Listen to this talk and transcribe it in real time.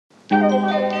Yeah,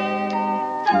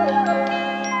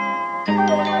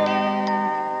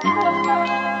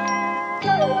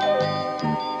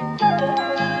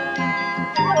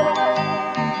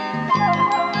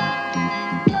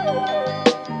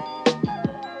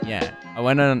 I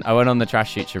went on the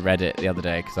Trash Future Reddit the other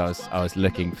day because I was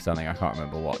looking for something. I can't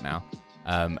remember what now.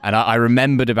 And I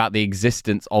remembered about the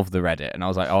existence of the Reddit, and I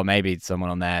was like, oh, maybe someone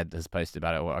on there has posted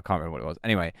about it, or I can't remember what it was.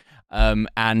 Anyway,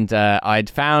 and I'd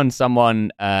found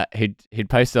someone who'd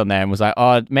posted on there and was like,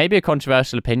 oh, maybe a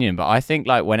controversial opinion, but I think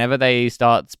like whenever they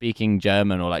start speaking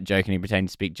German or like jokingly pretend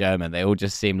to speak German, they all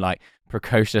just seem like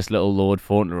precocious little Lord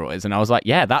Fauntleroys. And I was like,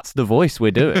 yeah, that's the voice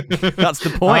we're doing. That's the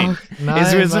point.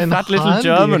 Is a fat little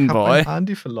German boy.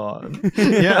 Handy verloren.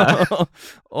 Yeah.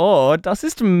 Oh, das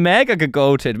ist mega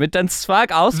gegoated mit den Swag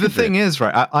ausgedrückt. The thing is,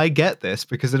 right, I get this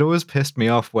because it always pissed me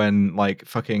off when like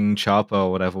fucking Chapo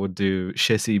or whatever would do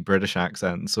shitty British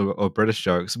accents or British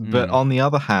jokes. But on the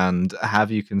other hand,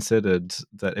 have you considered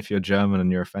that if you're German and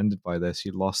you're offended by this,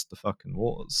 you lost the fucking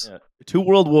wars? Yeah. 2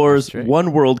 World Wars,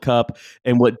 1 World Cup,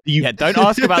 and what do you... Yeah, don't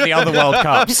ask about the other World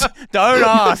Cups. Don't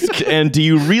ask. And do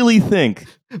you really think...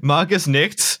 Marcus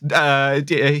nickt,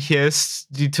 here's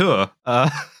die Tour.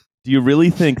 Do you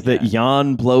really think that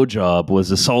Jan Blowjob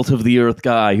was a salt of the earth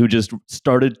guy who just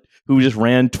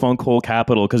ran Twunkhole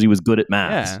Capital because he was good at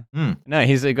maths? Yeah. No,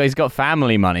 he's got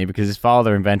family money because his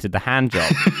father invented the hand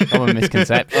job. Common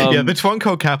misconception. Yeah, the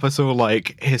Twunkhole Capital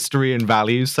like history and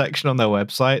values section on their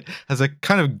website has a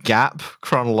kind of gap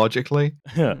chronologically.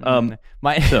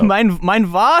 Mein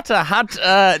Vater hat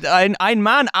ein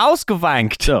Mann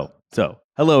ausgewankt. So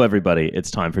hello everybody. It's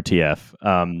time for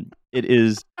TF. It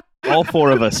is all 4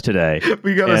 of us today.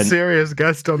 We got a serious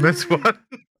guest on this one.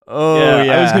 Oh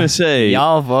yeah, I was going to say,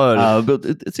 Jawohl. but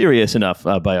it's serious enough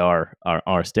by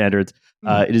our standards.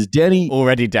 It is Danny.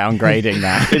 Already downgrading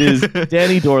that. It is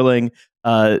Danny Dorling,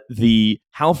 the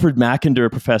Halford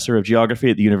Mackinder Professor of Geography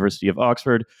at the University of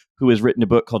Oxford, who has written a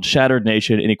book called Shattered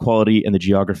Nation, Inequality and the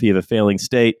Geography of a Failing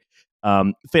State.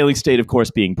 Failing state, of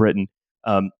course, being Britain.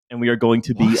 And we are going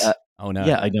to be... oh, no.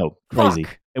 Yeah, I know. Crazy.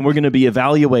 Fuck. And we're going to be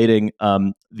evaluating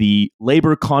the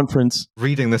Labour Conference.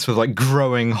 Reading this with like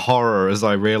growing horror as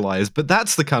I realize, but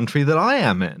that's the country that I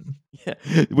am in.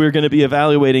 Yeah. We're going to be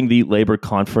evaluating the Labour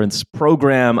Conference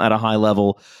program at a high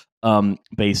level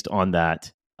based on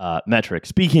that metric.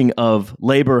 Speaking of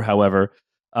Labour, however,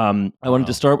 I wanted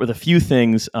to start with a few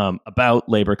things about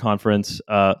Labour Conference.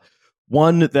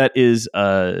 One that is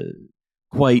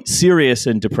quite serious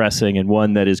and depressing, and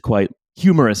one that is quite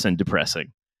humorous and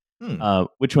depressing.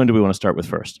 Which one do we want to start with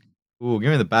first? Ooh, give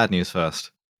me the bad news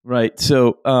first. Right.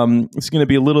 So it's going to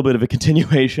be a little bit of a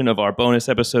continuation of our bonus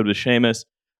episode with Seamus,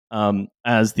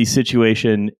 as the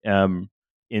situation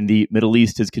in the Middle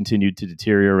East has continued to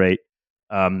deteriorate,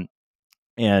 and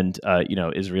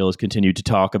Israel has continued to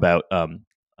talk about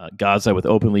Gaza with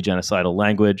openly genocidal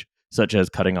language, such as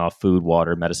cutting off food,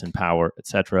 water, medicine, power,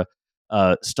 etc.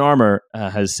 Starmer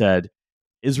has said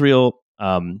Israel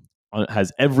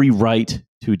has every right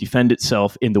to defend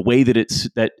itself in the way that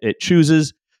it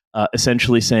chooses,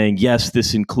 essentially saying, yes,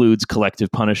 this includes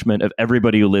collective punishment of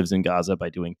everybody who lives in Gaza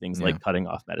by doing things like cutting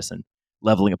off medicine,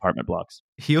 leveling apartment blocks.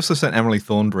 He also sent Emily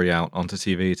Thornberry out onto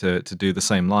TV to do the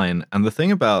same line. And the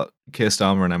thing about Keir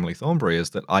Starmer and Emily Thornberry is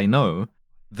that I know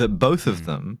that both of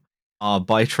them are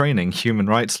by training human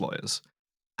rights lawyers.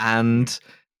 And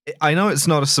I know it's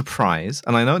not a surprise,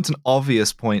 and I know it's an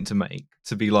obvious point to make,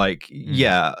 to be like,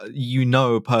 yeah, you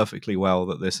know perfectly well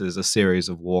that this is a series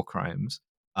of war crimes,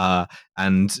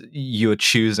 and you're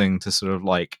choosing to sort of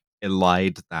like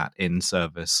elide that in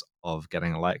service of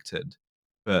getting elected.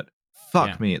 But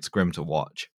fuck me, it's grim to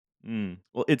watch.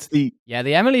 Well, it's the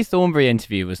Emily Thornberry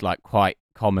interview was like quite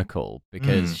comical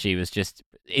because she was just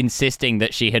insisting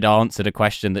that she had answered a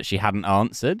question that she hadn't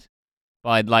answered.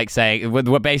 By like saying,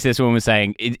 what basically this woman was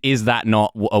saying, is that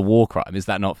not a war crime? Is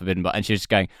that not forbidden? And she was just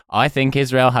going, I think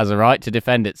Israel has a right to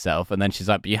defend itself. And then she's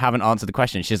like, but you haven't answered the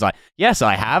question. She's like, yes,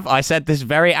 I have. I said this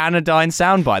very anodyne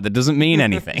soundbite that doesn't mean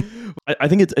anything. I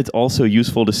think it's also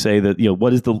useful to say that,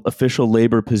 what is the official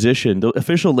Labour position? The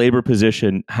official Labour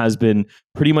position has been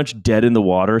pretty much dead in the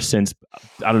water since,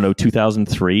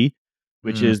 2003.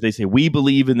 Which is, they say, we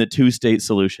believe in the two-state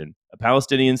solution, a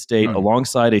Palestinian state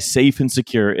alongside a safe and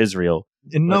secure Israel.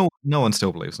 And no one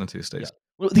still believes in the two states. Yeah.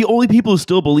 Well, the only people who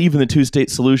still believe in the two-state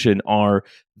solution are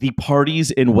the parties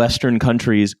in Western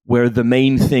countries where the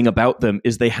main thing about them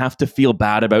is they have to feel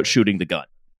bad about shooting the gun.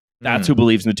 That's who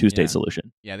believes in the two-state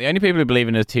solution. Yeah, the only people who believe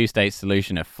in a two-state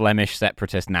solution are Flemish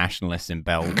separatist nationalists in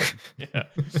Belgium.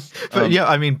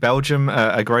 But Belgium,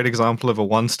 a great example of a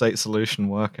one-state solution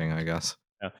working, I guess.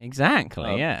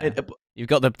 Exactly, yeah. You've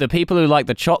got the people who like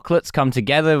the chocolates come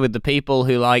together with the people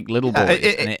who like little boys,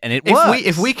 and it if works.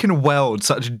 if we can weld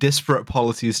such disparate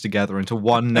polities together into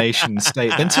one nation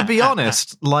state, then to be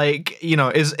honest, like, you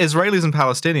know, Israelis and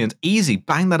Palestinians, easy,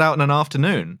 bang that out in an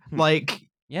afternoon. Like,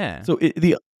 yeah. So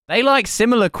They like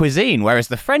similar cuisine, whereas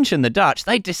the French and the Dutch,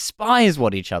 they despise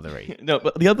what each other eat. no,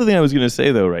 but the other thing I was going to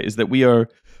say though, right, is that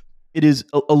it is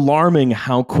alarming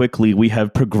how quickly we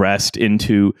have progressed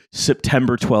into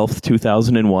September 12th,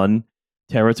 2001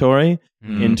 territory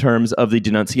in terms of the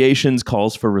denunciations,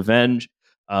 calls for revenge,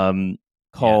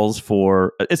 calls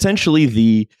for essentially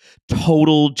the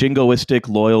total jingoistic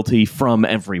loyalty from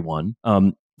everyone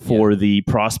for the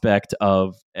prospect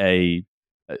of a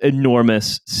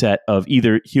enormous set of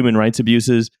either human rights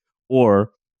abuses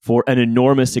or for an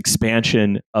enormous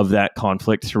expansion of that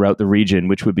conflict throughout the region,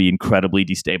 which would be incredibly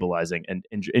destabilizing and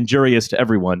injurious to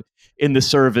everyone in the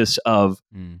service of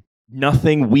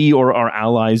nothing we or our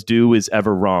allies do is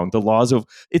ever wrong. The laws of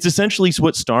it's essentially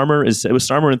what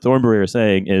Starmer and Thornberry are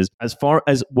saying is as far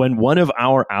as when one of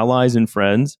our allies and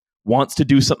friends wants to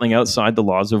do something outside the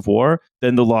laws of war,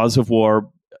 then the laws of war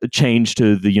change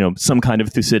to the some kind of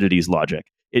Thucydides logic.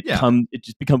 It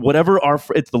just become whatever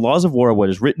it's the laws of war, what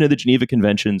is written in the Geneva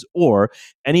Conventions, or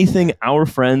anything our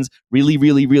friends really,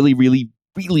 really, really, really,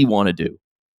 really want to do.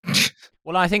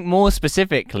 Well, I think more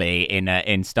specifically in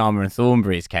Starmer and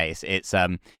Thornberry's case, it's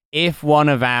if one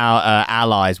of our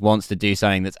allies wants to do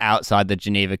something that's outside the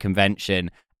Geneva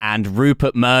Convention and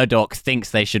Rupert Murdoch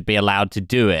thinks they should be allowed to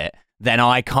do it, then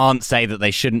I can't say that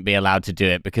they shouldn't be allowed to do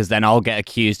it because then I'll get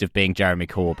accused of being Jeremy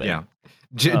Corbyn. Yeah.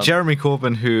 Jeremy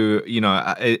Corbyn, who,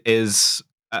 is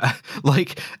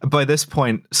like by this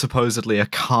point supposedly a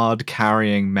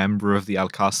card-carrying member of the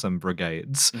Al-Qassam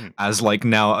brigades, as like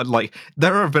now, like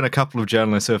there have been a couple of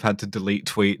journalists who have had to delete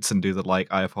tweets and do the like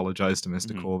I apologize to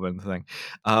Mr. Corbyn thing.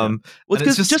 Well,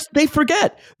 it's just they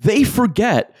forget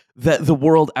that the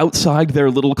world outside their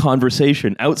little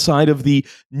conversation, outside of the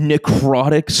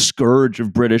necrotic scourge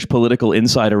of British political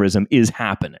insiderism, is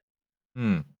happening.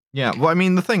 Yeah, well, I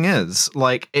mean, the thing is,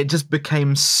 like, it just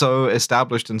became so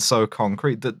established and so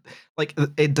concrete that, like,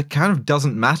 it kind of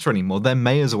doesn't matter anymore. There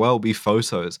may as well be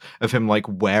photos of him, like,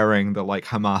 wearing the, like,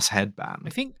 Hamas headband. I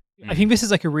think this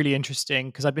is, like, a really interesting,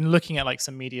 because I've been looking at, like,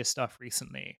 some media stuff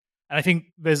recently, and I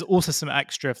think there's also some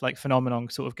extra, like, phenomenon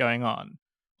sort of going on,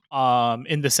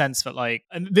 in the sense that, like,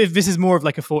 and this is more of,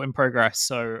 like, a thought in progress,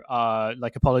 so,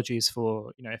 like, apologies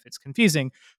for, if it's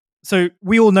confusing. So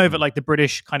we all know that like the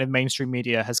British kind of mainstream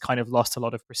media has kind of lost a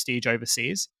lot of prestige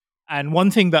overseas. And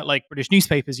one thing that like British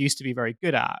newspapers used to be very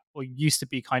good at, or used to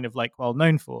be kind of like well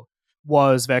known for,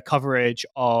 was their coverage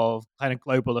of kind of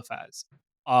global affairs.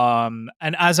 And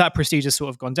as that prestige has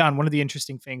sort of gone down, one of the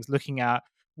interesting things looking at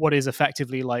what is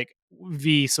effectively like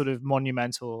the sort of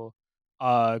monumental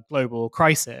global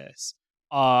crisis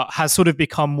has sort of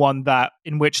become one that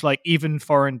in which like even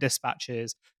foreign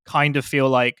dispatches kind of feel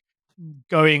like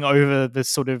going over the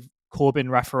sort of Corbyn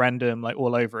referendum like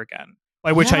all over again.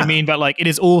 By which I mean that like it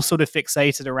is all sort of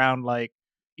fixated around like,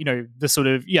 the sort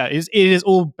of it is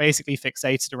all basically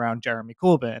fixated around Jeremy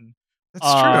Corbyn. That's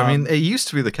true. I mean, it used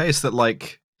to be the case that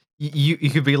like you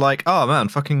could be like, oh man,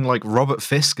 fucking like Robert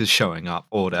Fisk is showing up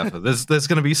or whatever. There's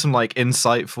going to be some like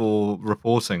insightful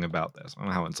reporting about this. I don't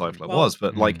know how insightful it was,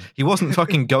 but like he wasn't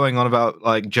fucking going on about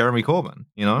like Jeremy Corbyn,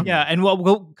 Yeah, and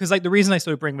well, because like the reason I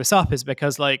sort of bring this up is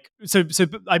because like so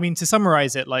I mean to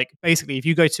summarize it, like basically if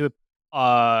you go to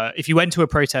if you went to a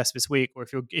protest this week, or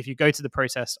if you go to the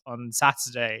protest on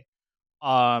Saturday,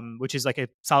 which is like a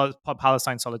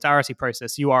Palestine solidarity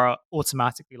process, you are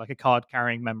automatically like a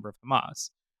card-carrying member of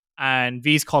Hamas. And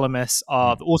these columnists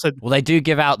are also well, they do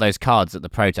give out those cards at the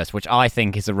protest, which I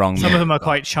think is a wrong. Some of them are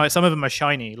quite shiny. Some of them are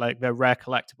shiny, like they're rare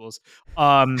collectibles.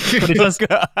 But it does,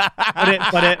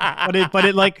 but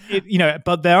it like it,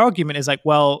 but their argument is like,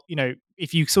 well,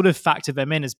 if you sort of factor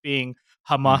them in as being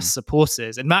Hamas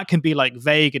supporters, and that can be like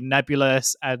vague and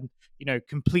nebulous and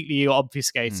completely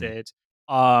obfuscated,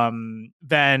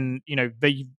 then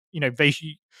they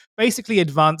basically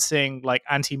advancing like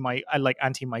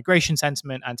anti-migration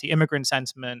sentiment, anti-immigrant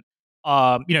sentiment.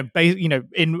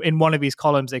 In one of these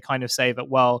columns, they kind of say that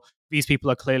well, these people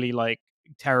are clearly like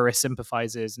terrorist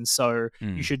sympathizers, and so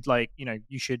you should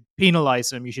you should penalize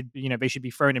them. You should they should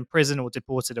be thrown in prison or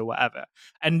deported or whatever.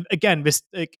 And again, this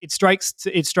it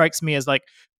strikes me as like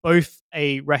both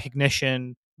a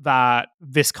recognition that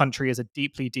this country is a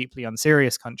deeply, deeply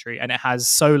unserious country, and it has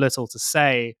so little to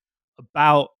say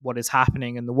about what is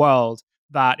happening in the world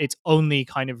that its only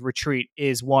kind of retreat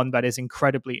is one that is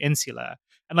incredibly insular.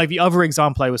 And like the other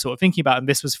example I was sort of thinking about, and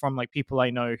this was from like people I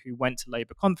know who went to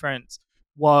Labour conference,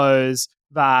 was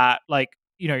that like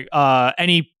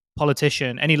any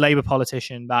politician, any Labour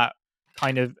politician that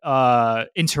kind of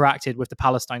interacted with the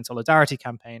Palestine Solidarity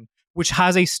Campaign, which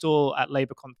has a stall at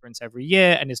Labour conference every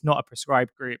year and is not a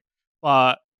prescribed group,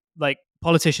 but like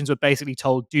politicians were basically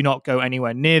told, do not go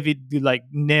anywhere near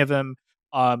them.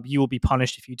 You will be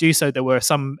punished if you do so. There were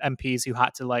some MPs who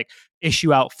had to like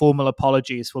issue out formal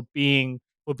apologies for being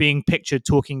pictured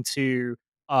talking to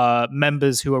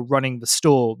members who are running the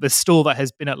stall that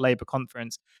has been at Labour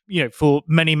conference, for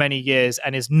many, many years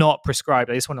and is not prescribed.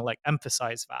 I just want to like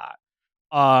emphasize that.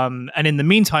 And in the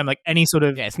meantime, like any sort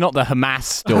of it's not the Hamas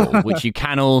stall, which you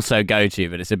can also go to,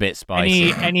 but it's a bit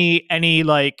spicy. any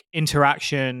like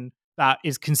interaction that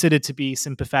is considered to be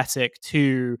sympathetic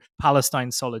to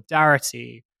Palestine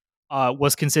solidarity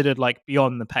was considered like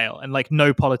beyond the pale, and like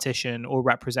no politician or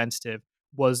representative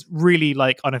was really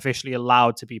like unofficially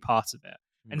allowed to be part of it.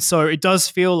 And so it does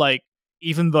feel like,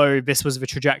 even though this was the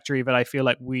trajectory that I feel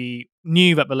like we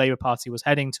knew that the Labour Party was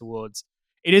heading towards,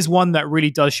 it is one that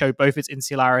really does show both its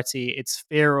insularity, its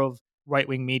fear of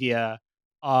right-wing media,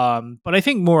 but I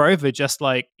think moreover, just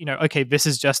like, okay, this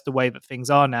is just the way that things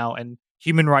are now, and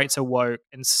human rights are woke,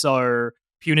 and so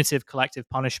punitive collective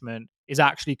punishment is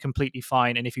actually completely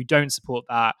fine. And if you don't support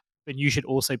that, then you should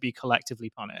also be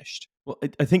collectively punished. Well,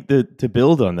 I think that to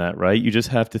build on that, right, you just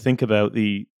have to think about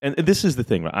and this is the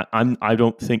thing, right? I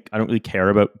don't really care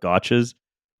about gotchas,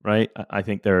 right? I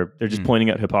think they're just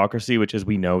pointing out hypocrisy, which, as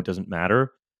we know, doesn't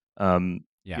matter.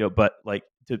 But like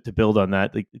to build on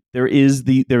that, like there is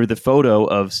the photo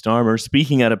of Starmer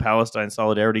speaking at a Palestine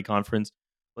Solidarity conference,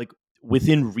 like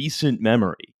within recent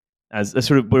memory, as a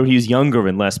sort of where he's younger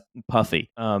and less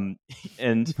puffy. And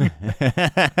it's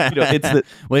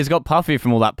well, he's got puffy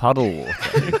from all that puddle water.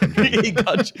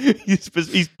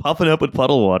 he's puffing up with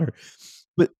puddle water.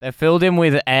 But they filled him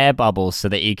with air bubbles so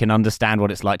that he can understand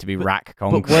what it's like to be rack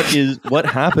concrete. But what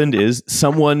happened is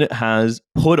someone has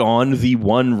put on the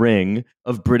One Ring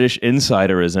of British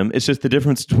insiderism. It's just the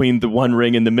difference between the One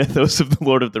Ring and the mythos of the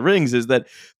Lord of the Rings is that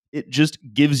it just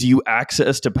gives you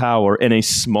access to power in a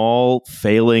small,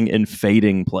 failing and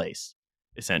fading place,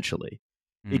 essentially.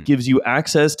 It gives you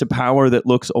access to power that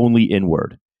looks only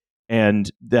inward. And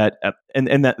that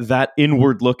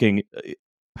inward looking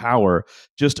power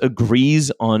just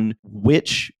agrees on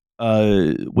which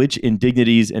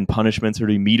indignities and punishments are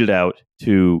to be meted out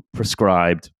to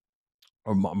prescribed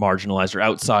or marginalized or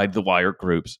outside the wire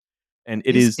groups. And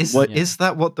is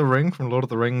that what the ring from Lord of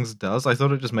the Rings does? I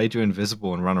thought it just made you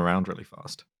invisible and run around really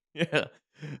fast. Yeah.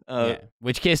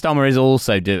 Which Keir Starmer is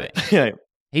also doing. Yeah.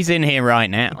 He's in here right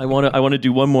now. I want to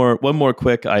do one more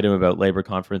quick item about Labour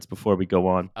conference before we go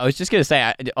on. I was just going to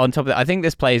say, on top of that, I think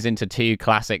this plays into two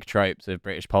classic tropes of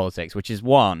British politics, which is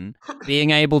one,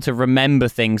 being able to remember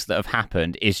things that have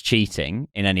happened is cheating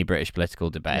in any British political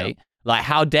debate. Yep. Like,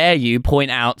 how dare you point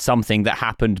out something that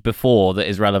happened before that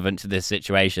is relevant to this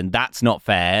situation? That's not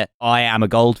fair. I am a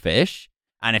goldfish.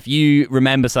 And if you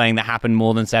remember something that happened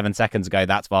more than 7 seconds ago,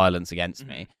 that's violence against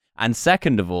me. And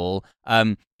second of all,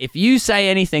 if you say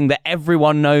anything that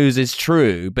everyone knows is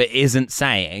true but isn't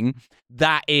saying,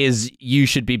 that is, you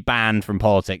should be banned from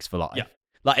politics for life. Yeah.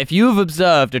 Like, if you have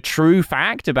observed a true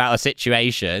fact about a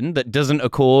situation that doesn't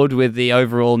accord with the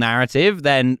overall narrative,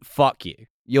 then fuck you.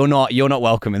 You're not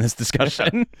welcome in this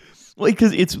discussion. Well,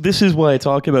 because this is why I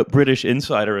talk about British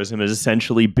insiderism as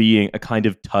essentially being a kind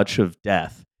of touch of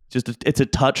death. It's a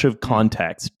touch of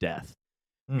context death.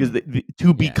 Because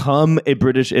to become a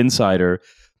British insider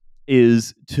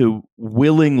is to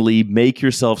willingly make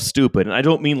yourself stupid. And I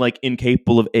don't mean like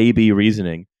incapable of A-B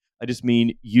reasoning. I just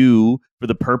mean you, for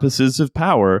the purposes of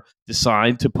power,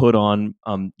 decide to put on,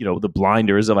 the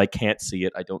blinders of I can't see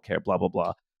it, I don't care, blah, blah,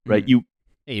 blah. Right? You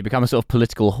become a sort of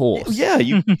political horse. Yeah,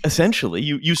 you essentially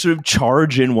you sort of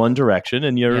charge in one direction,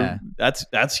 and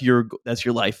that's your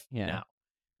life now.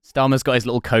 Starmer's got his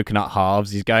little coconut halves.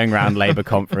 He's going around Labour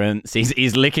conference.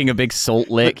 He's licking a big salt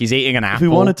lick. He's eating an apple. We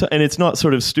wanted to, and it's not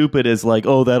sort of stupid as like,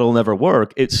 oh, that'll never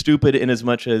work. It's stupid in as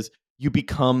much as you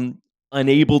become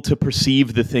unable to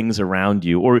perceive the things around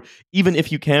you, or even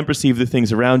if you can perceive the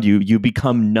things around you, you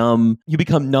become numb. You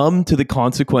become numb to the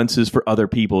consequences for other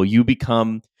people. You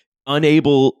become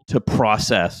unable to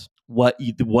process what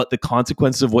the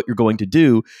consequences of what you're going to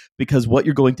do, because what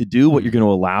you're going to do, what you're going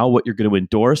to allow, what you're going to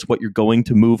endorse, what you're going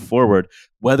to move forward,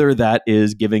 whether that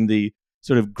is giving the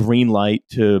sort of green light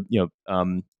to the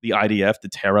IDF to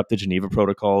tear up the Geneva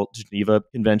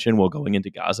Convention while going into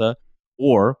Gaza,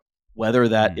 or whether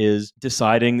that is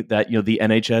deciding that the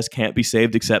NHS can't be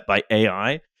saved except by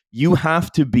AI. You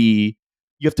have to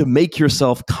make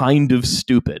yourself kind of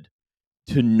stupid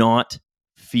to not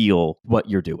feel what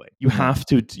you're doing. You have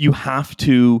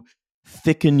to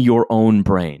thicken your own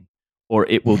brain, or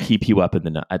it will keep you up at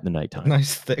the nighttime.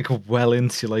 Nice, thick,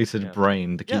 well-insulated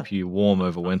brain to keep you warm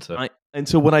over winter. And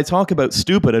so when I talk about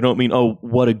stupid, I don't mean, oh,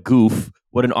 what a goof,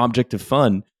 what an object of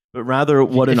fun, but rather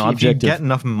what an object If you get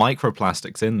enough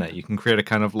microplastics in there, you can create a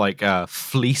kind of like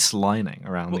fleece lining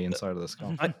around the inside of the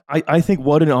skull. I think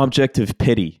what an object of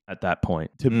pity at that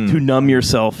point, to numb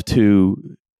yourself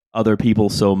to other people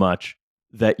so much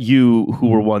that you, who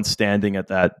were once standing at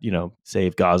that,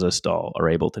 Save Gaza stall, are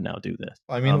able to now do this.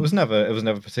 I mean, it was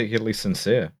never particularly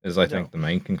sincere, is I think the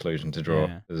main conclusion to draw.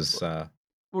 Is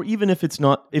or even if it's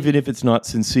not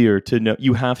sincere, to know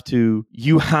you have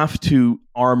to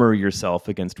armor yourself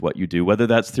against what you do, whether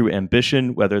that's through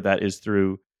ambition, whether that is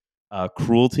through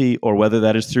cruelty, or whether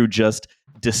that is through just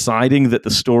deciding that the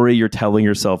story you're telling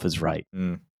yourself is right.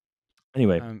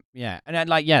 Anyway, and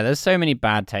there's so many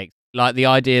bad takes, like the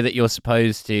idea that you're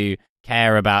supposed to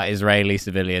care about Israeli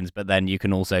civilians, but then you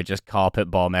can also just carpet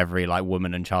bomb every like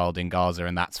woman and child in Gaza,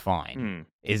 and that's fine.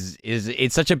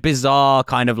 It's such a bizarre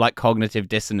kind of like cognitive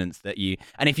dissonance that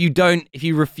if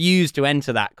you refuse to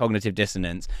enter that cognitive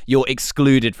dissonance, you're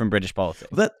excluded from British politics.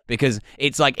 Because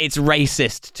it's like it's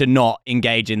racist to not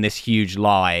engage in this huge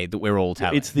lie that we're all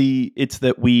telling.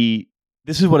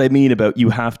 This is what I mean about you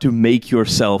have to make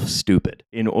yourself stupid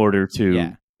in order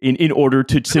to in order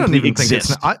to simply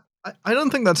exist. I don't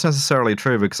think that's necessarily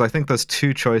true, because I think there's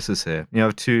two choices here. You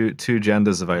have two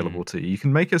genders available to you. You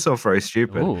can make yourself very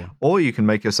stupid, or you can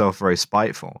make yourself very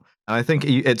spiteful. And I think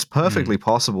it's perfectly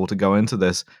possible to go into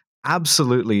this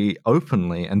absolutely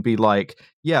openly and be like,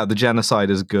 yeah, the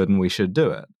genocide is good and we should do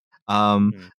it.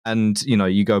 And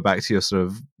you go back to your sort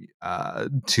of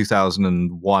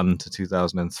 2001 to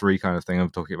 2003 kind of thing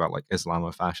of talking about like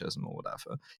Islamofascism or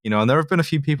whatever, and there have been a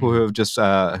few people who have just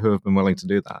who have been willing to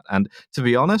do that. And to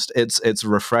be honest, it's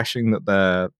refreshing that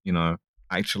they're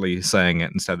actually saying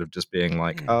it instead of just being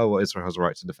like, oh, well, Israel has a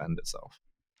right to defend itself.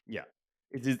 Yeah,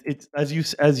 it's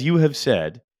as you have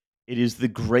said, it is the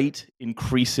great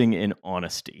increasing in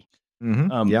honesty.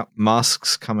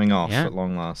 Masks coming off at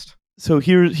long last. So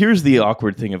here's the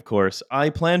awkward thing, of course.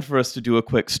 I planned for us to do a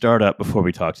quick startup before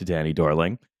we talk to Danny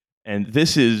Dorling. And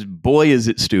this is, boy, is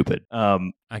it stupid.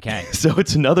 Okay. So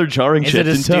it's another jarring shift in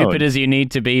tone. Is it as stupid as you need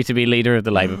to be leader of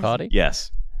the Labour Party?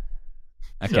 Yes.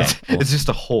 Okay. It's just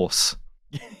a horse.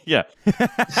 Yeah.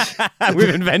 We've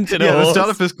invented a horse. The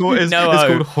startup is called, it's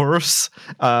called Horse.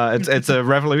 It's a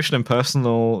revolution in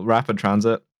personal rapid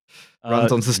transit.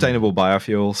 Runs on sustainable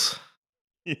biofuels.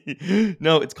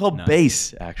 No, it's called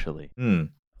base, actually. All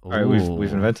right,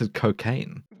 we've invented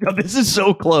cocaine. Oh, this is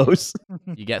so close.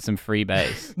 You get some free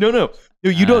base. No,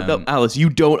 you don't know, Alice.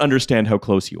 You don't understand how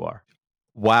close you are.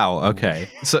 Wow. Okay.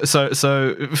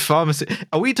 So pharmacy.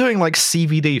 Are we doing like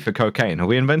CBD for cocaine? Have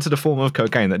we invented a form of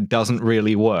cocaine that doesn't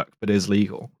really work but is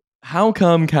legal? How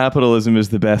come capitalism is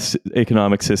the best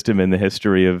economic system in the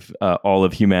history of all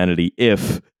of humanity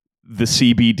if the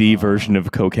CBD version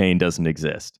of cocaine doesn't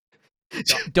exist?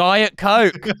 Diet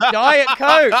Coke. Diet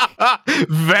Coke. Very good.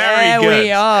 There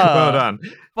we are. Well done.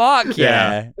 Fuck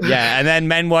yeah. Yeah, and then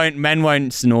men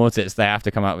won't snort it, so they have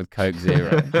to come up with Coke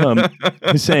Zero.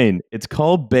 Hussein, it's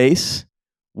called base.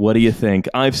 What do you think?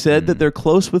 I've said that they're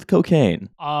close with cocaine.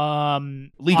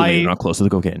 Legally, they're not close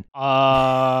with cocaine.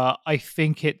 I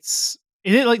think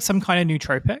is it like some kind of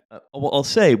nootropic? Well, I'll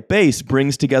say base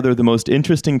brings together the most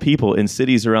interesting people in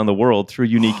cities around the world through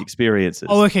unique experiences.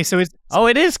 Oh, okay. So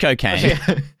it is cocaine.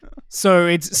 Okay. so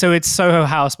it's Soho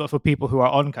House, but for people who are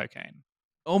on cocaine.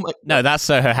 Oh my! No, that's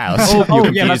Soho House.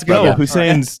 Yeah, that's good. No,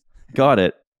 Hussein's got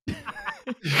it.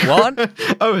 What?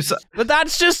 So, but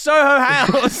that's just Soho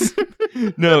House.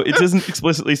 No, it doesn't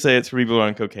explicitly say it's for people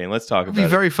on cocaine. Let's talk about it. It'd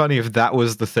be very funny if that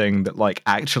was the thing that like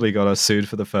actually got us sued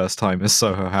for the first time, as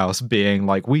Soho House being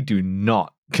like, we do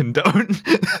not condone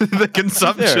the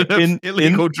consumption of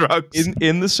illegal drugs.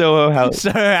 In the Soho House.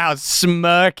 Soho House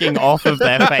smirking off of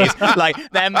their face, like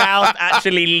their mouth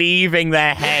actually leaving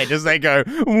their head as they go,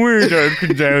 we don't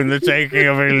condone the taking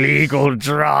of illegal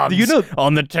drugs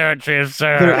on the territory of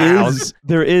Soho House.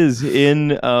 There is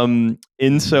in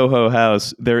Soho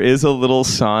House, there is a little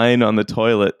sign on the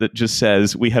toilet that just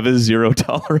says, we have a zero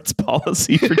tolerance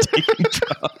policy for taking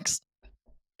drugs.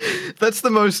 That's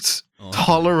the most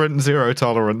tolerant zero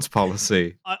tolerance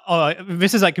policy.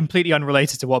 This is like completely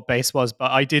unrelated to what base was,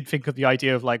 but I did think of the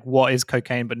idea of like what is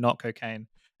cocaine but not cocaine,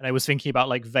 and I was thinking about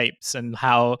like vapes and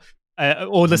how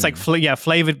all this like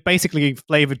flavored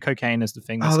cocaine is the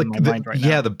thing that's in my mind right now.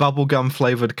 Yeah, the bubblegum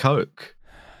flavored Coke.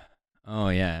 Oh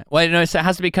yeah. Well, no, so it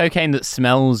has to be cocaine that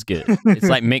smells good. It's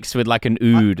like mixed with like an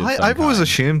oud. I've always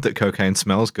assumed that cocaine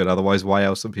smells good. Otherwise, why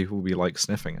else would people be like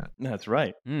sniffing it? That's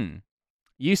right.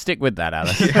 You stick with that,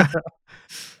 Alice. Yeah.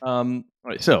 All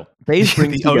right, so Base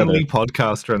brings The together only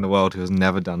podcaster in the world who has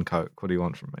never done coke. What do you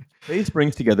want from me? Base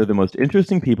brings together the most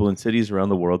interesting people in cities around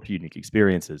the world through unique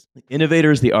experiences. The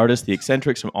innovators, the artists, the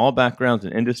eccentrics from all backgrounds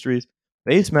and industries.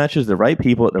 Base matches the right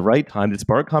people at the right time to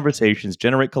spark conversations,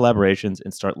 generate collaborations,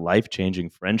 and start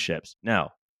life-changing friendships.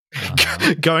 Now,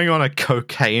 Going on a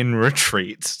cocaine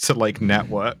retreat to like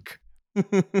network.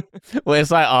 Well,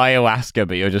 it's like ayahuasca,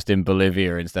 but you're just in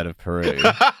Bolivia instead of Peru.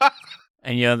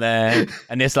 And you're there,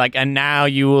 and it's like, and now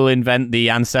you will invent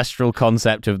the ancestral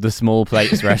concept of the small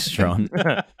plates restaurant.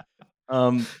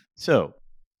 So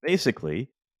basically,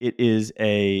 it is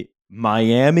a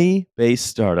Miami-based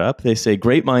startup. They say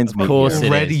great minds meet course here. it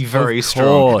Already is. very Of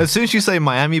strong. course. As soon as you say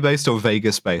Miami-based or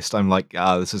Vegas-based, I'm like,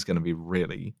 this is going to be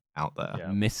really out there. Yeah.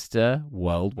 Mr.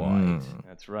 Worldwide.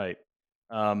 That's right.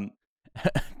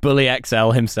 Bully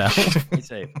XL himself. They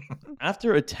say,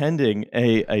 after attending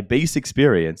a base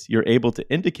experience, you're able to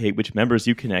indicate which members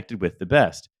you connected with the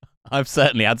best. I've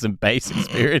certainly had some base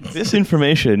experience. This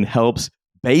information helps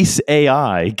base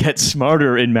AI get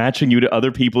smarter in matching you to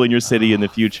other people in your city in the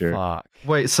future. Fuck.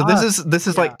 Wait, so this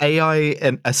is like AI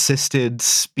and assisted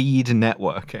speed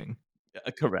networking.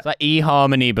 Correct. It's like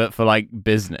eHarmony, but for like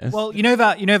business. Well, you know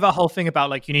that whole thing about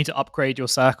like you need to upgrade your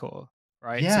circle,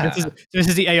 right? Yeah. So this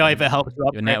is the AI that helps you your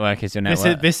upgrade. network is your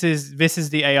network. This is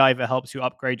the AI that helps you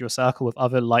upgrade your circle with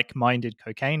other like-minded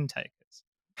cocaine takers.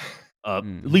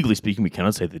 Legally speaking, we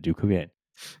cannot say they do cocaine.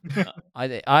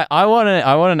 I want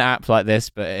an app like this,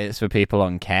 but it's for people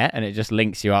on Ket, and it just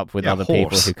links you up with other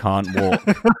people who can't walk.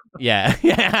 yeah,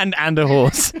 and a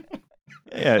horse.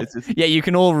 Yeah, Yeah, you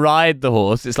can all ride the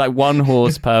horse. It's like one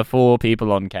horse per 4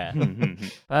 people on Ket.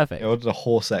 Perfect. I ordered a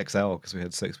horse XL because we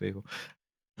had 6 people.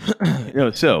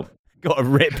 So Got a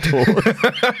ripped horse.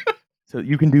 So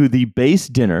you can do the base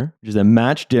dinner, which is a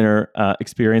match dinner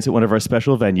experience at one of our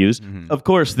special venues. Of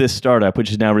course, this startup, which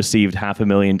has now received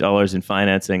 $500,000 in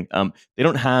financing, they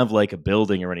don't have like a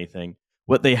building or anything.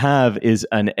 What they have is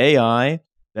an AI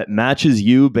that matches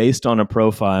you based on a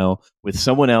profile with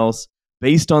someone else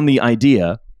based on the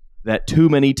idea that too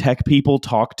many tech people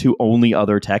talk to only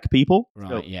other tech people. Right,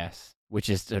 So- yes. Which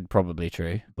is probably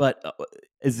true. But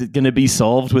is it going to be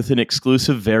solved with an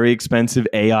exclusive, very expensive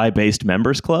AI-based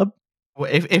members club? Well,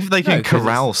 if they can 'cause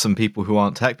corral some people who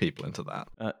aren't tech people into that.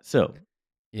 So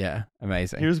Yeah,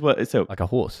 amazing. here's what. So Like a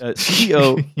horse.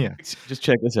 CEO, Yeah. just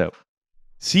check this out.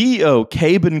 CEO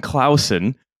Caben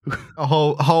Clausen.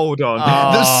 Hold on.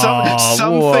 Oh, There's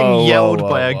something whoa, yelled whoa,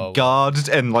 by a whoa. guard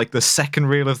in like the second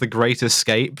reel of The Great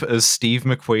Escape as Steve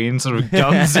McQueen sort of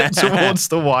guns it towards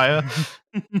the wire.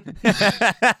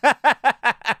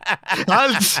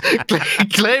 That's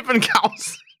Cleveland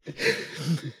Cows.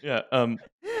 Yeah.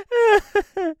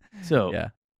 So yeah.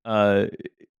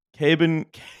 Caben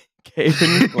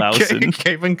Clausen.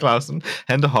 Kevin Clausen,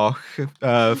 Hände hoch,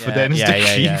 für den ist der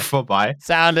Krieg vorbei.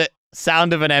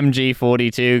 Sound of an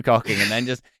MG42 cocking, and then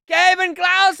just Kevin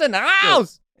Clausen,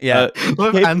 house. Yeah.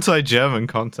 Love anti-German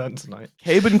content tonight.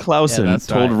 Caben Clausen Yeah, that's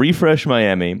told right. Refresh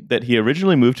Miami that he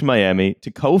originally moved to Miami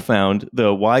to co-found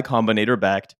the Y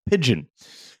Combinator-backed Pigeon.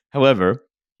 However,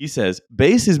 he says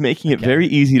Base is making it very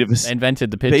easy to They invented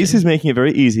the pigeon. Base is making it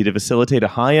very easy to facilitate a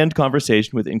high-end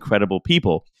conversation with incredible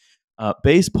people.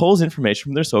 Base pulls information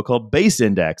from their so-called Base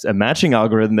Index, a matching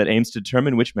algorithm that aims to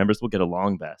determine which members will get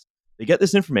along best. They get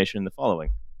this information in the following.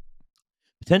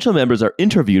 Potential members are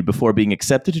interviewed before being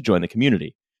accepted to join the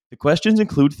community. The questions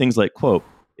include things like, quote,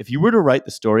 if you were to write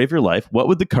the story of your life, what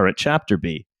would the current chapter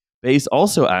be? Base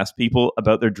also asked people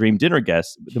about their dream dinner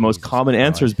guests, the most Jesus common Christ.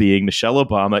 answers being Michelle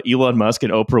Obama, Elon Musk,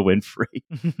 and Oprah Winfrey.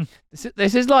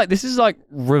 This is like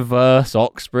reverse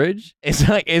Oxbridge. It's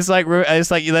like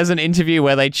there's an interview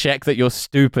where they check that you're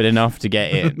stupid enough to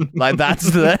get in. Like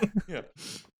that's the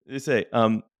They say,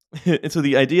 and so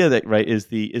the idea that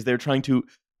is they're trying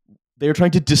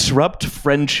to disrupt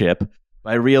friendship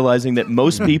by realizing that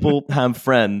most people have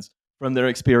friends from their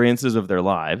experiences of their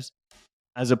lives,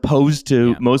 as opposed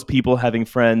to most people having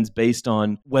friends based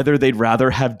on whether they'd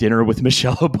rather have dinner with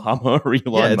Michelle Obama or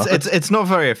Elon Musk. It's not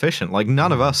very efficient. Like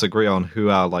none of us agree on who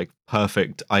our like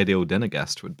perfect ideal dinner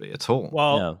guest would be at all.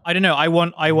 Well, Yeah. I don't know. I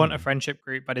want a friendship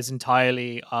group that is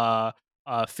entirely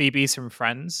Phoebe's from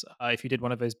Friends. If you did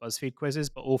one of those BuzzFeed quizzes,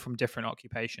 but all from different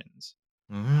occupations.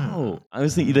 Oh, I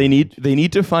was thinking they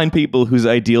need to find people whose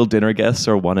ideal dinner guests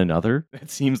are one another. It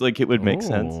seems like it would make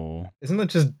sense. Ooh. Isn't that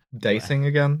just dating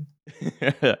again?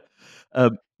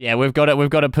 Yeah, we've got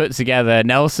to put together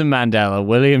Nelson Mandela,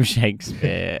 William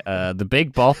Shakespeare, the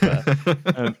Big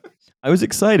Bopper. I was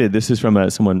excited. This is from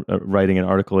someone writing an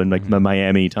article in like the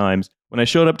Miami Times. When I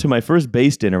showed up to my first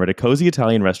base dinner at a cozy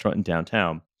Italian restaurant in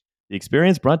downtown, The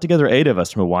experience brought together 8 of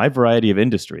us from a wide variety of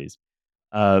industries.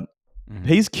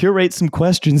 Pace curates some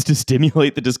questions to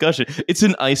stimulate the discussion. It's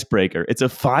an icebreaker. It's a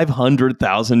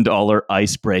 $500,000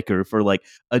 icebreaker for like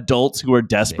adults who are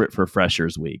desperate for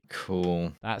Freshers Week.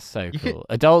 Cool. That's so cool.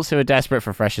 Adults who are desperate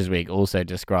for Freshers Week also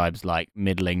describes like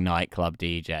middling nightclub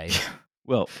DJ.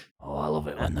 Well, I love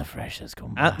it when the freshers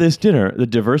come at back. this dinner, the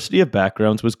diversity of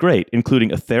backgrounds was great,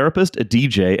 including a therapist, a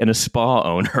DJ, and a spa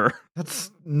owner.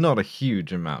 That's not a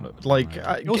huge amount of like.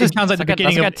 It also sounds like the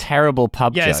beginning that's of like a terrible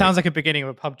pub joke. it sounds like a beginning of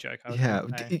a pub joke. Yeah,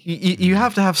 you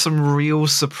have to have some real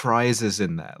surprises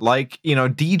in there. Like,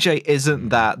 DJ isn't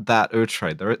that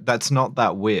outre. That's not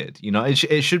that weird.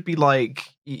 It should be like,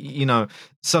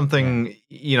 something,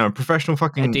 professional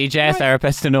fucking. A DJ, a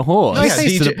therapist, and a horse. Can I say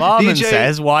So the barman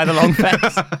says, "Why the long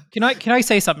face?" Can I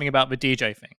say something about the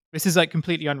DJ thing? This is like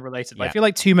completely unrelated. But I Yeah. feel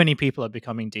like too many people are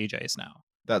becoming DJs now.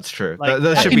 That's true. Like,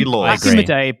 There should be laws. Back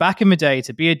in the day,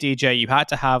 to be a DJ, you had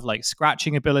to have like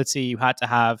scratching ability. You had to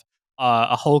have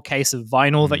a whole case of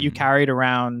vinyl that you carried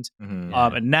around.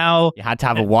 Mhm. And now You had to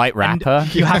have a white rapper.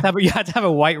 you had to have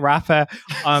a white rapper.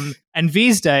 And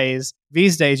these days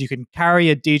you can carry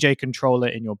a DJ controller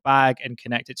in your bag and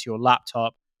connect it to your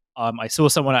laptop. I saw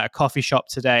someone at a coffee shop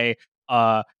today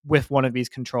with one of these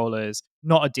controllers.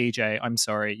 Not a DJ. I'm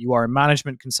sorry. You are a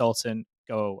management consultant.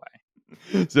 Go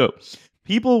away. So,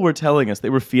 people were telling us they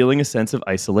were feeling a sense of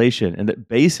isolation and that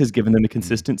bass has given them a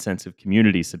consistent sense of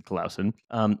community, said Clausen.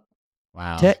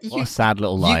 Wow, Te- what a sad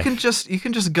little life. You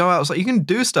can just go outside. You can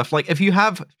do stuff like if you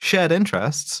have shared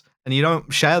interests and you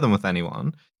don't share them with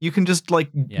anyone, you can just like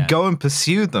go and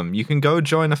pursue them. You can go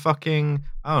join a fucking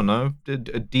a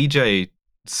DJ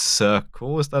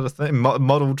circle. Is that a thing?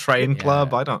 Model train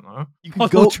club? I don't know. You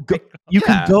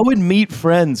can go and meet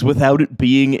friends without it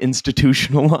being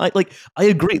institutionalized. Like, I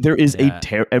agree. There is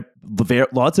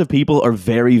lots of people are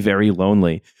very, very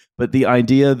lonely. But the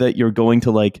idea that you're going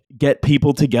to like get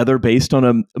people together based on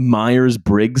a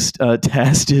Myers-Briggs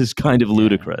test is kind of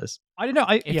ludicrous. I don't know.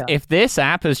 If this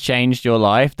app has changed your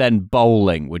life, then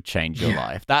bowling would change your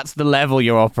life. That's the level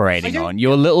you're operating on.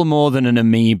 You're little more than an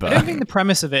amoeba. I don't think the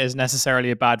premise of it is necessarily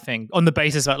a bad thing on the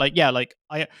basis that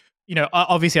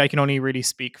obviously I can only really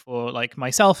speak for like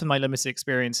myself and my limited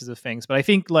experiences of things, but I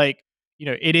think like,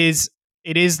 it is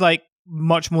like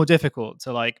much more difficult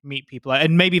to like meet people,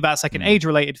 and maybe that's like an age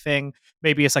related thing.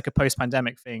 Maybe it's like a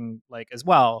post-pandemic thing like as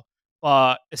well.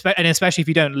 But especially if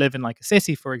you don't live in like a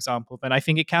city, for example, then I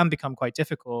think it can become quite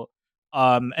difficult.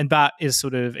 And that is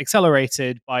sort of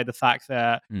accelerated by the fact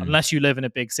that unless you live in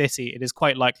a big city, it is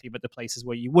quite likely that the places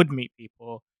where you would meet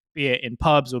people, be it in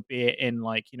pubs or be it in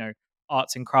like,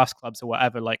 arts and crafts clubs or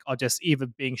whatever, like are just either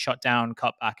being shut down,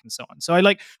 cut back, and so on. So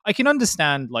I can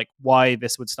understand like why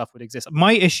this stuff would exist.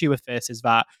 My issue with this is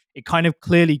that it kind of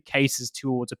clearly caters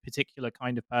towards a particular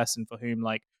kind of person for whom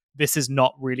like this is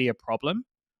not really a problem.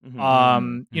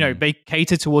 They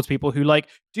cater towards people who like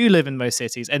do live in those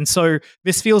cities, and so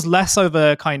this feels less of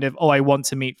a kind of I want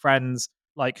to meet friends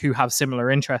like who have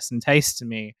similar interests and tastes to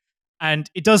me, and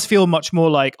it does feel much more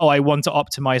like I want to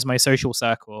optimize my social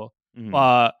circle,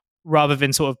 but rather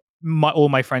than sort of all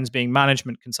my friends being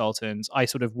management consultants, I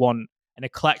sort of want an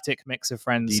eclectic mix of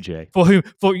friends DJ.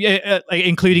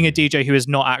 including a DJ who is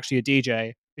not actually a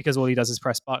DJ because all he does is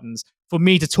press buttons, for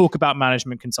me to talk about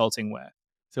management consulting with.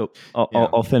 So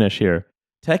I'll finish here.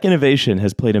 Tech innovation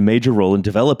has played a major role in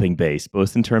developing bass,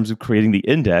 both in terms of creating the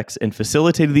index and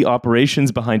facilitating the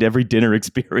operations behind every dinner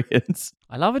experience.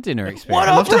 I love a dinner experience.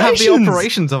 I love to have the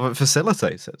operations of it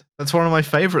facilitated. That's one of my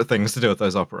favorite things to do with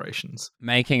those operations.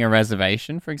 Making a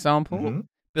reservation, for example.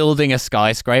 Building a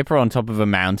skyscraper on top of a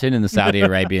mountain in the Saudi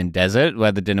Arabian desert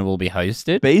where the dinner will be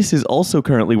hosted. Bass is also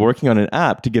currently working on an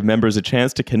app to give members a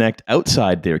chance to connect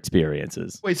outside their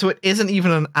experiences. Wait, so it isn't even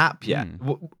an app yet?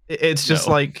 It's just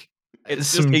like... It's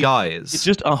some guys. It's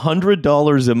just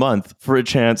 $100 a month for a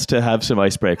chance to have some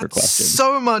icebreaker questions.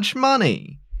 So much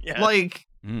money. Yeah. Like,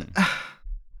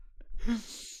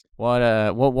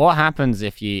 what happens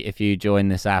if you join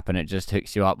this app and it just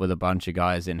hooks you up with a bunch of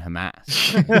guys in Hamas?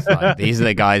 It's like, these are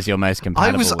the guys you're most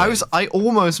compatible with. I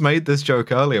almost made this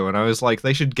joke earlier when I was like,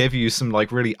 they should give you some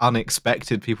like really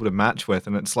unexpected people to match with,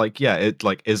 and it's like,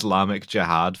 like Islamic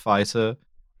jihad fighter.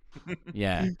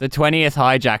 Yeah, the 20th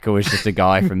hijacker was just a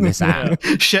guy from this app.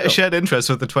 Shared interest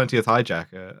with the 20th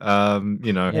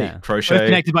hijacker. Crochet. Both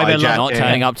connected by their love. Not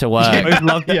turning up to work.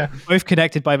 Both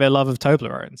connected by their love of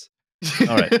Toblerones.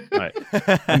 All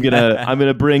right. I'm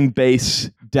gonna bring bass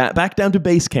back down to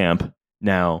base camp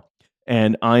now,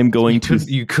 and I'm going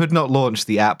You could not launch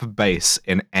the app base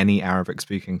in any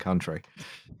Arabic-speaking country.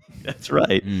 That's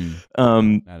right.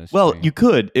 That is Well, true. you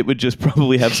could. It would just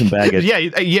probably have some baggage.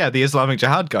 yeah, the Islamic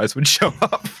Jihad guys would show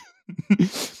up.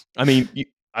 I mean,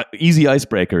 easy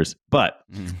icebreakers. But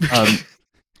Mm.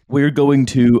 we're going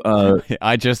to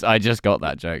I just got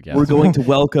that joke. Yes. we're going to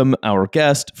welcome our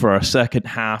guest for our second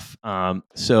half.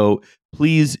 So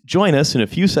please join us in a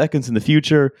few seconds in the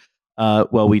future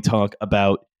while we talk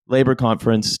about Labor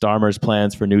Conference, Starmer's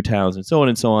plans for new towns, and so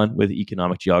on with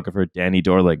economic geographer Danny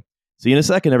Dorling. See you in a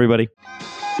second, everybody.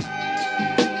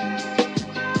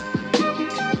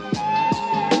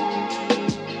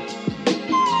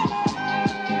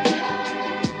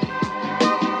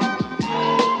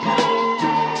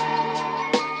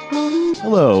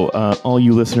 Hello, all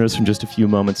you listeners from just a few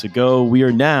moments ago. We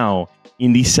are now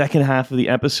in the second half of the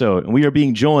episode, and we are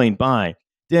being joined by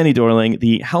Danny Dorling,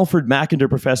 the Halford Mackinder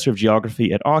Professor of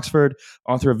Geography at Oxford,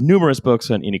 author of numerous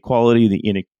books on inequality,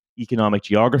 the economic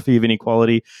geography of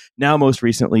inequality, now most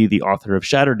recently the author of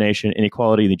Shattered Nation,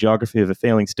 Inequality, the Geography of a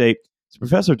Failing State. So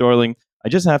Professor Dorling, I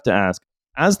just have to ask,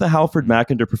 as the Halford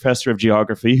Mackinder Professor of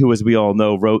Geography, who, as we all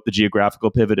know, wrote The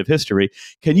Geographical Pivot of History,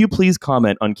 can you please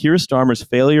comment on Keir Starmer's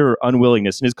failure or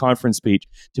unwillingness in his conference speech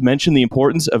to mention the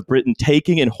importance of Britain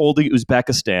taking and holding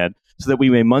Uzbekistan so that we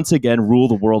may once again rule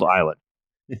the world island?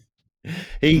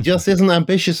 He just isn't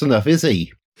ambitious enough, is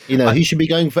he? He should be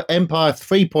going for Empire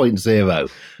 3.0.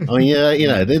 I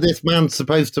mean, this man's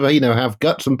supposed to, have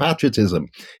guts and patriotism.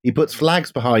 He puts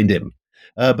flags behind him.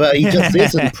 But he just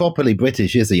isn't properly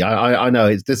British, is he? I know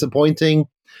it's disappointing.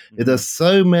 There's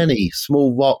so many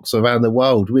small rocks around the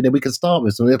world. We could start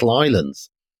with some little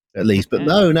islands, at least. But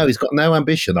no, he's got no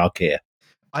ambition, our Keir.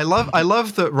 I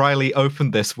love that Riley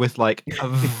opened this with like a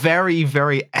very,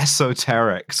 very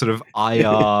esoteric sort of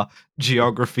IR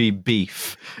geography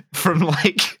beef from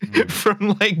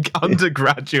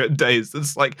undergraduate days.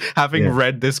 It's like having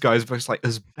read this guy's book, it's like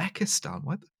Uzbekistan.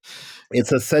 What?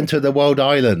 It's a center of the world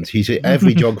island.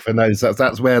 Every geographer knows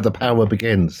that's where the power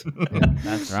begins. Yeah,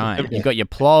 that's right. You've got your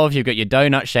plov, you've got your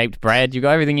donut-shaped bread, you've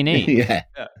got everything you need. Yeah.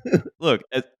 Look,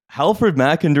 Halford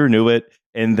Mackinder knew it,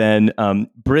 and then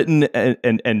Britain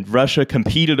and Russia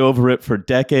competed over it for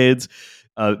decades.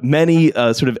 Many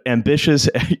sort of ambitious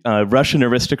Russian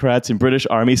aristocrats and British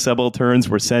army subalterns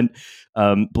were sent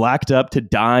blacked up to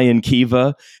die in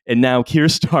Khiva, and now Keir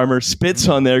Starmer spits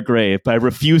on their grave by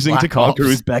refusing to conquer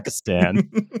Uzbekistan.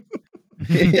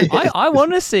 I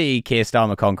want to see Keir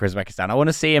Starmer conquer Uzbekistan. I want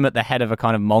to see him at the head of a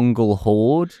kind of Mongol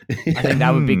horde. I think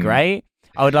that would be great.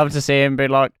 I would love to see him be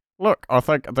like, look, I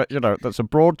think that, that's a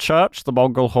broad church, the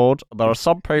Mongol horde. There are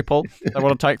some people that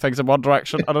want to take things in one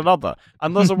direction and another.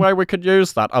 And there's a way we could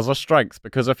use that as a strength,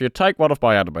 because if you take one of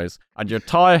my enemies and you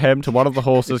tie him to one of the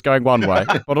horses going one way,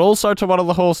 but also to one of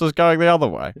the horses going the other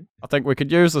way, I think we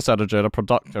could use this energy in a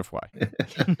productive way.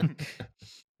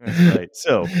 That's right.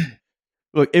 So,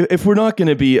 look, if we're not going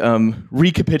to be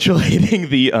recapitulating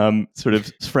the sort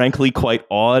of frankly quite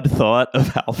odd thought of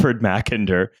Halford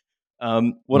Mackinder,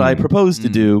 what I propose to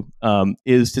do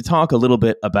is to talk a little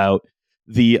bit about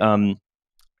the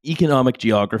economic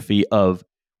geography of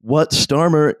what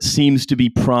Starmer seems to be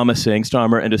promising,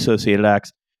 Starmer and associated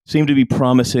acts seem to be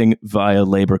promising via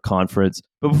Labor Conference.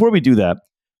 But before we do that,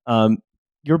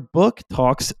 your book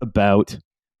talks about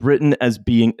Britain as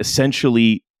being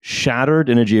essentially shattered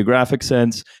in a geographic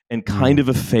sense and kind of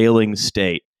a failing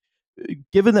state.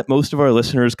 Given that most of our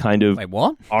listeners kind of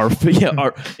are familiar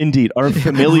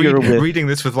with reading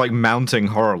this with like mounting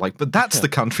horror, like, but that's the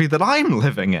country that I'm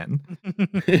living in.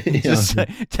 Just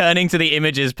turning to the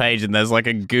images page and there's like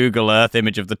a Google Earth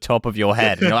image of the top of your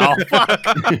head. And you're like, oh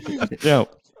fuck. Now,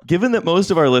 given that most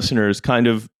of our listeners kind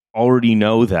of already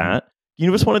know that,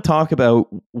 you just want to talk about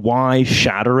why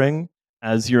shattering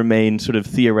as your main sort of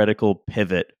theoretical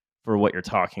pivot for what you're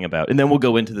talking about, and then we'll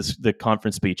go into the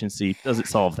conference speech and see, does it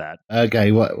solve that?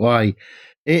 Okay, why?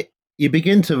 You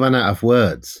begin to run out of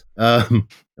words.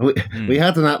 We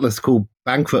had an atlas called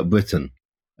Bankrupt Britain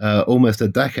almost a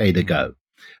decade ago,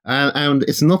 and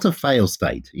it's not a fail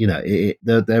state.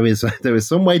 There is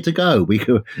some way to go. We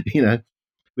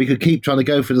could keep trying to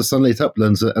go through the sunlit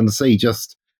uplands and see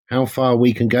just how far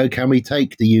we can go. Can we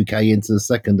take the UK into the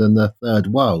second and the third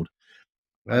world?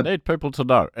 I need people to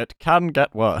know it can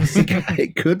get worse.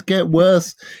 It could get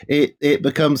worse. It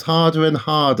becomes harder and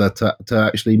harder to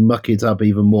actually muck it up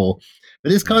even more.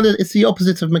 But it's the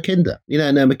opposite of Mackinder.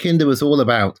 Mackinder was all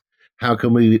about how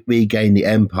can we regain the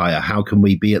empire? How can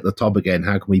we be at the top again?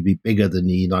 How can we be bigger than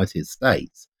the United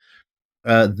States?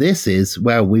 This is,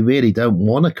 well, we really don't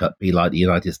want to be like the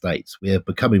United States. We're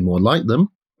becoming more like them.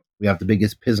 We have the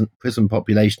biggest prison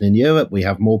population in Europe. We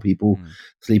have more people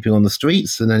sleeping on the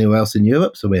streets than anywhere else in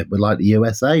Europe. So we're like the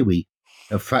USA. We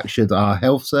have fractured our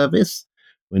health service.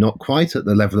 We're not quite at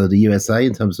the level of the USA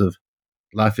in terms of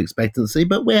life expectancy,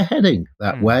 but we're heading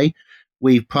that way.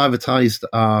 We've privatized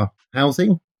our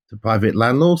housing to private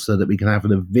landlords so that we can have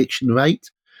an eviction rate.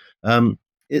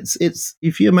 It's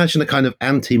if you imagine a kind of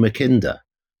anti-Mackinder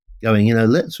going,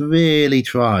 let's really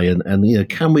try and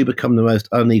can we become the most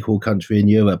unequal country in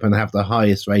Europe and have the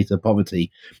highest rate of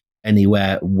poverty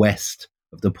anywhere west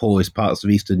of the poorest parts of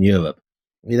Eastern Europe?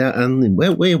 And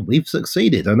we've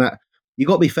succeeded, and that you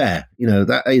got to be fair.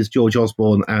 That is George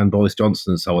Osborne and Boris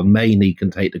Johnson and so on mainly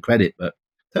can take the credit, but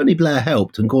Tony Blair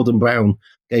helped, and Gordon Brown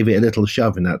gave it a little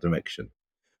shove in that direction.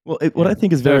 Well, what I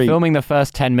think is They're very filming the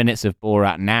first 10 minutes of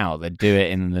Borat now. They'd do it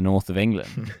in the north of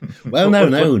England. Well,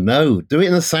 no. Do it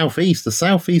in the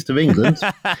southeast of England,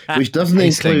 which doesn't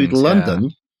include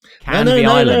London. Canvey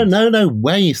Island. No.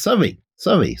 Way, Surrey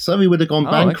would have gone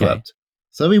bankrupt. Okay.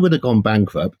 Surrey would have gone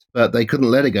bankrupt, but they couldn't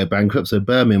let it go bankrupt, so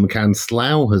Birmingham and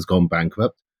Slough has gone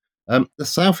bankrupt. The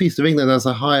southeast of England has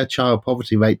a higher child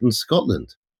poverty rate than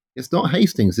Scotland. It's not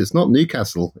Hastings, it's not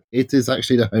Newcastle. It is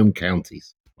actually the home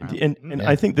counties. And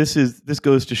I think this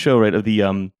goes to show, right, of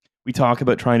the we talk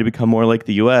about trying to become more like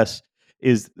the US,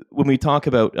 is when we talk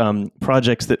about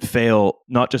projects that fail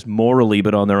not just morally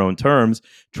but on their own terms,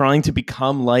 trying to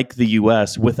become like the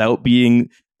US without being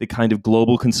the kind of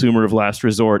global consumer of last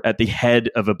resort at the head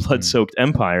of a blood-soaked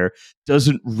empire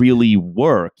doesn't really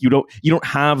work. You don't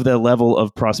have the level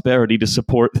of prosperity to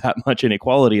support that much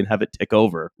inequality and have it tick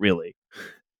over, really.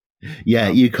 Yeah,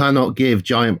 you cannot give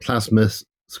giant plasma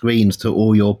screens to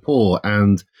all your poor,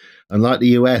 and unlike the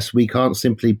US, we can't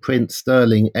simply print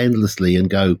sterling endlessly and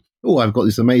go, oh, I've got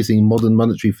this amazing modern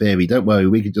monetary theory, don't worry,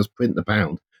 we could just print the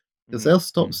pound, because they'll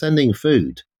stop sending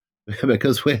food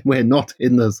because we're not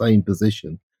in the same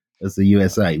position as the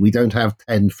USA. We don't have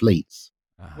 10 fleets.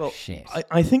 Well, shit.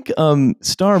 I think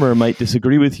Starmer might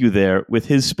disagree with you there with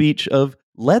his speech of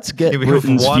let's get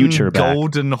Britain's future back.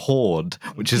 Golden horde,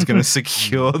 which is going to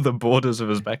secure the borders of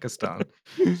Uzbekistan.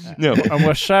 No, and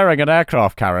we're sharing an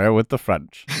aircraft carrier with the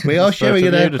French. We are sharing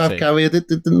an aircraft carrier.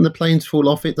 Didn't the planes fall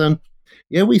off it then?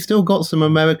 Yeah, we still got some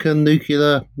American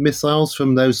nuclear missiles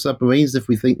from those submarines if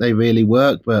we think they really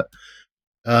work, but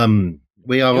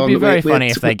we are. It would be very funny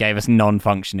if they gave us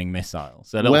non-functioning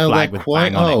missiles. A little flag they're with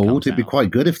quite bang on it old. comes It'd be out.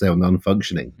 quite good if they were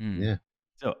non-functioning. Yeah.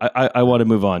 So I want to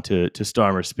move on to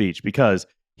Starmer's speech because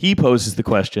he poses the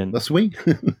question. That's we.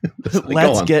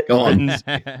 Let's get Britain's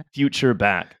future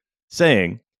back,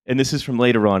 saying, and this is from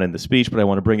later on in the speech, but I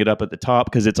want to bring it up at the top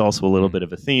because it's also a little bit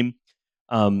of a theme.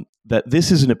 That this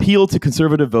is an appeal to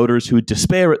conservative voters who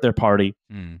despair at their party,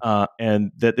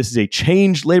 and that this is a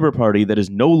changed Labour Party that is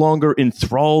no longer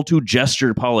enthralled to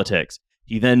gesture politics.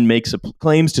 He then makes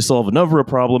claims to solve a number of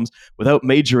problems without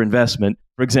major investment.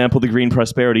 For example, the Green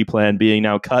Prosperity Plan being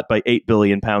now cut by £8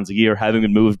 billion a year, having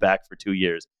been moved back for 2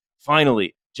 years.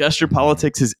 Finally, gesture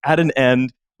politics is at an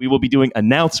end. We will be doing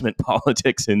announcement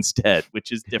politics instead,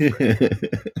 which is different.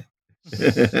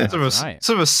 Sort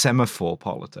of a semaphore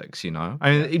politics,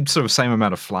 I mean, sort of same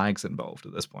amount of flags involved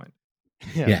at this point.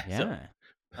 Yeah.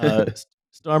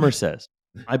 Starmer says,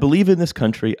 I believe in this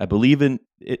country. I believe in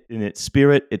its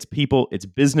spirit, its people, its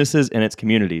businesses, and its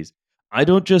communities. I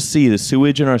don't just see the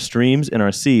sewage in our streams and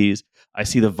our seas. I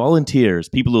see the volunteers,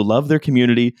 people who love their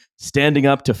community, standing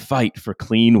up to fight for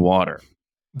clean water.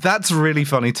 That's really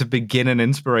funny to begin an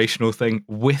inspirational thing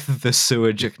with the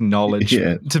sewage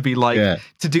acknowledgement. To be like,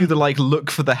 to do the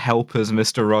look for the helpers,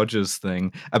 Mr. Rogers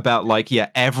thing about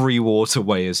every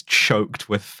waterway is choked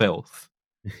with filth.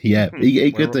 Yeah, he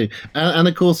could do. And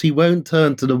of course, he won't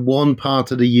turn to the one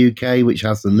part of the UK which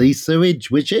has the least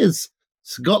sewage, which is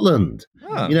Scotland.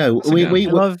 We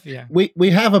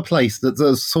have a place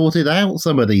that's sorted out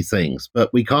some of these things, but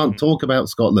we can't talk about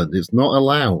Scotland. It's not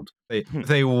allowed.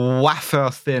 They wafer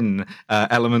thin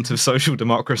element of social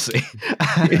democracy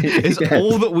is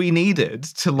all that we needed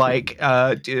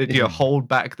to hold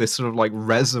back this sort of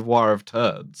reservoir of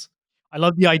turds. I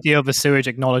love the idea of a sewage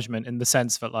acknowledgement in the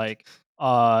sense that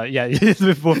before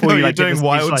you're doing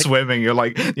wild swimming,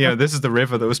 you're this is the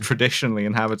river that was traditionally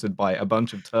inhabited by a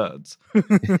bunch of turds.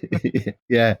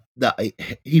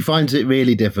 He finds it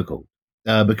really difficult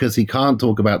because he can't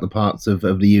talk about the parts of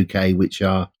the UK which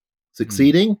are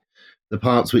succeeding, the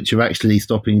parts which are actually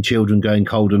stopping children going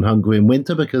cold and hungry in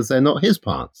winter because they're not his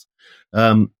parts.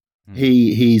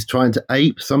 He's trying to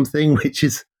ape something which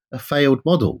is a failed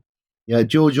model.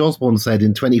 George Osborne said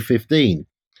in 2015,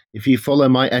 if you follow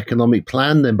my economic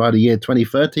plan, then by the year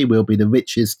 2030, we'll be the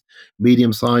richest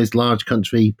medium-sized large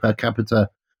country per capita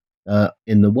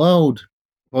in the world.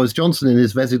 Boris Johnson in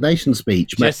his resignation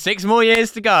speech. Just 6 more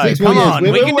years to go. 6 more Come years. on,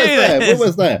 We're we can do almost there. this. We're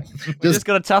almost there. We just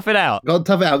got to tough it out. Got to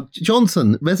tough it out.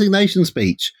 Johnson, resignation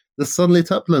speech. The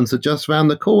sunlit uplands are just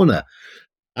round the corner.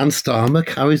 And Starmer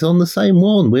carries on the same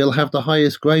one. We'll have the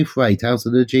highest growth rate out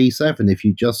of the G7 if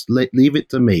you just leave it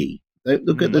to me. Don't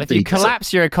look at the If you details.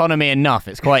 collapse your economy enough,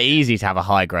 it's quite easy to have a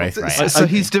high growth rate. So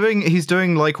he's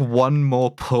doing like one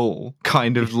more pull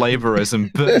kind of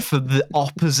labourism, but for the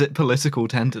opposite political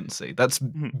tendency. That's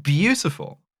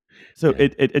beautiful. So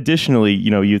additionally,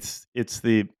 it's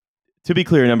the, to be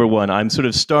clear, number one, I'm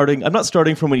not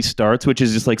starting from when he starts, which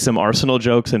is just like some Arsenal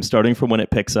jokes. I'm starting from when it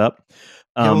picks up.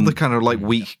 All the kind of like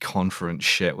weak conference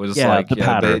shit was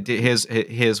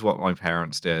here's what my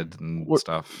parents did and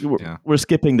stuff. We're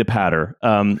skipping the patter.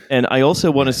 And I also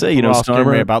want to say, asking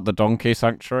Starmer, me about the donkey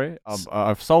sanctuary.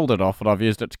 I've sold it off and I've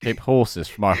used it to keep horses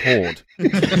for my horde.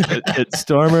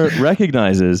 Starmer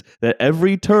recognizes that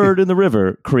every turd in the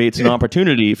river creates an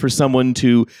opportunity for someone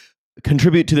to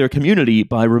contribute to their community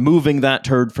by removing that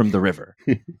turd from the river.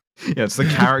 Yeah, it's the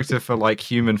character for like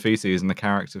human feces and the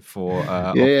character for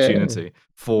opportunity.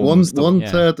 One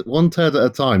turd at a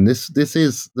time. This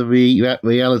is the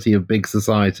reality of big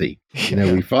society.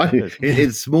 We find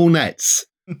it's small nets.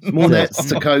 Small nets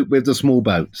to cope with the small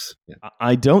boats. Yeah.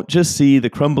 I don't just see the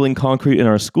crumbling concrete in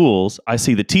our schools. I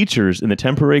see the teachers in the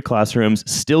temporary classrooms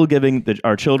still giving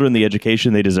our children the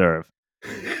education they deserve.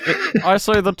 I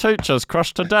see the teachers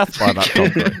crushed to death by that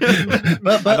concrete.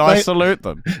 And I salute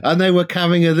them. And they were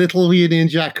carrying a little Union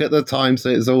Jack at the time, so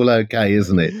it's all okay,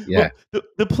 isn't it? Yeah. Well,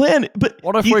 the plan... But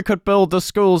what if we could build the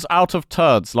schools out of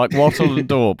turds like Wattle and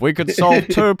Daub? We could solve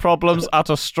 2 problems at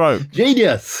a stroke.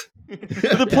 Genius!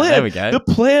 The plan, there we go. The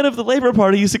plan of the Labour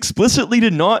Party is explicitly to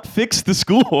not fix the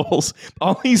schools.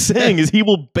 All he's saying is he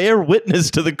will bear witness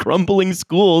to the crumbling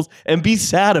schools and be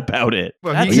sad about it.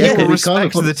 Well, he will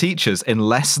respect the teachers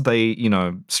unless they,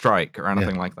 strike or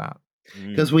anything like that.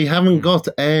 Because we haven't got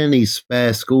any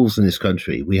spare schools in this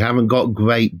country. We haven't got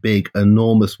great, big,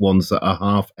 enormous ones that are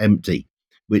half empty.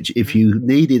 Which, if you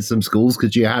needed some schools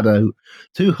because you had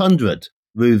 200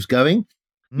 roofs going,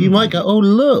 you might go, oh,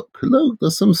 look,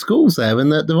 there's some schools there,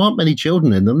 and there aren't many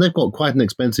children in them. They've got quite an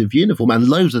expensive uniform and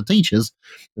loads of teachers.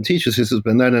 And teachers just said,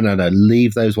 no,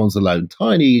 leave those ones alone.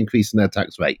 Tiny increase in their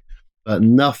tax rate. But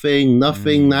nothing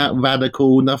that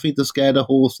radical, nothing to scare the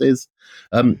horses,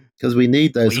 because we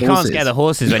need those horses. You can't scare the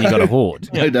horses when you've got a horde.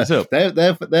 They're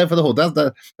for the horde.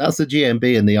 That's the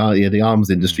GMB and the arms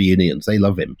industry unions. They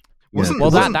love him.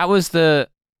 That was the...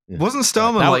 Wasn't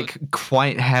Starmer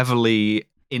quite heavily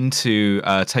into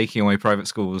taking away private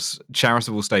schools'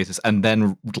 charitable status and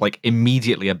then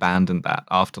immediately abandoned that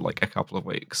after a couple of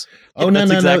weeks? Oh, no.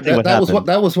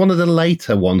 That was one of the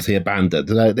later ones he abandoned.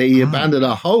 He abandoned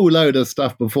a whole load of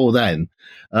stuff before then.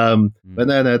 But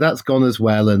no, that's gone as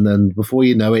well. And then before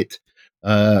you know it,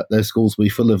 those schools will be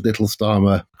full of little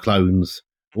Starmer clones,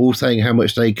 all saying how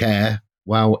much they care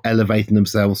while elevating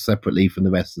themselves separately from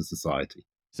the rest of society.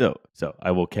 So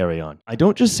I will carry on. I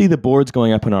don't just see the boards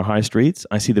going up on our high streets.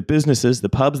 I see the businesses, the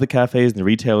pubs, the cafes, and the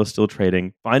retailers still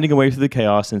trading, finding a way through the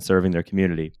chaos and serving their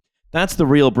community. That's the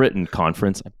real Britain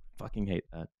conference. I fucking hate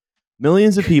that.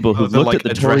 Millions of people who've looked at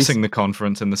the addressing the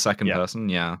conference in the second person.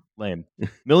 Yeah, lame.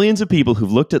 Millions of people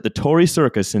who've looked at the Tory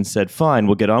circus and said, "Fine,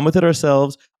 we'll get on with it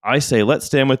ourselves." I say, let's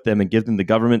stand with them and give them the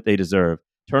government they deserve.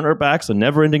 Turn our backs on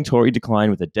never-ending Tory decline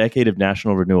with a decade of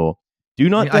national renewal. Do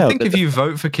not doubt. I think if you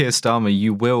vote for Keir Starmer,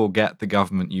 you will get the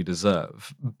government you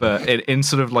deserve, but in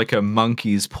sort of like a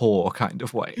monkey's paw kind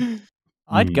of way.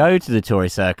 I'd go to the Tory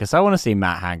circus. I want to see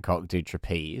Matt Hancock do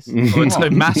trapeze. It's a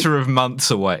matter of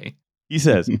months away. He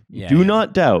says, do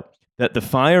not doubt that the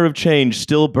fire of change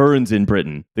still burns in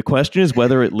Britain. The question is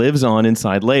whether it lives on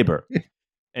inside Labour.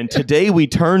 And today we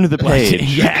turn the page.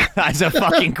 Yeah, that's a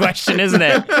fucking question, isn't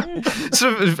it?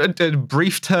 Sort of a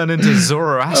brief turn into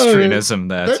Zoroastrianism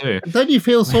there too. Don't you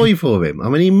feel sorry for him? I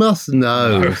mean, he must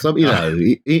know.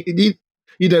 You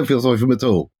don't feel sorry for him at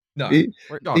all. No, we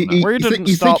didn't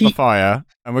start the fire,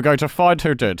 and we're going to find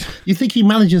who did. You think he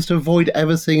manages to avoid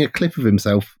ever seeing a clip of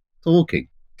himself talking?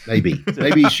 Maybe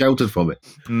he's sheltered from it.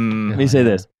 Let me say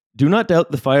this. Do not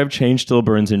doubt the fire of change still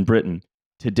burns in Britain.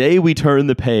 Today we turn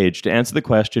the page to answer the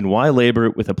question, why Labour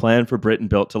with a plan for Britain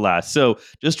built to last? So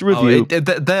just to review...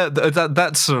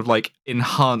 that's sort of like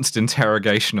enhanced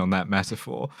interrogation on that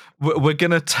metaphor. We're going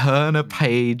to turn a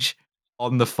page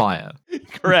on the fire.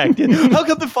 Correct. How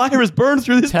come the fire has burned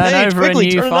through this page? Over Quickly, a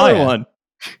new turn fire. another one.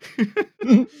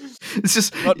 It's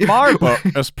just But my book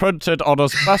is printed on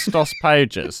asbestos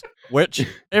pages, which,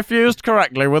 if used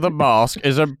correctly with a mask,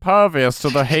 is impervious to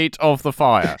the heat of the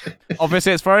fire.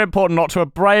 Obviously, it's very important not to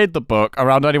abrade the book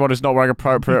around anyone who's not wearing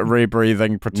appropriate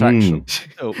rebreathing protection.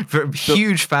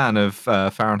 huge fan of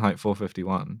Fahrenheit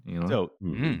 451. You know, So,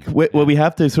 what we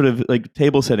have to sort of like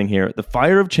table setting here: the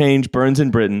fire of change burns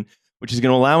in Britain, which is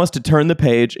going to allow us to turn the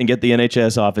page and get the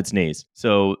NHS off its knees.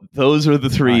 So, those are the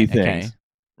three things, okay.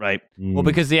 right? Well,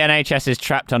 because the NHS is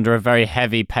trapped under a very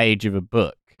heavy page of a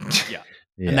book. Yeah.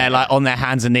 And they're like on their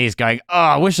hands and knees going, oh,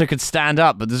 I wish I could stand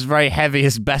up, but this is very heavy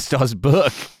asbestos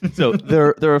book. So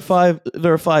there are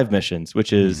five missions,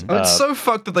 which is it's so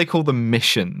fucked that they call them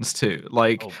missions too.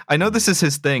 Like, I know this is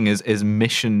his thing, is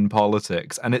mission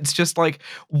politics, and it's just like,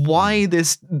 why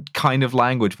this kind of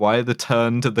language? Why the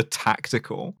turn to the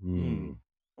tactical?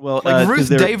 Well, like Ruth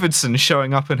Davidson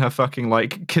showing up in her fucking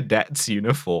like cadet's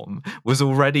uniform was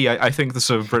already, I think, the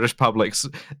sort of British public's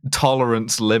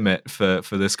tolerance limit for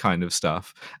this kind of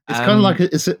stuff. It's kind of like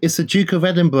it's a Duke of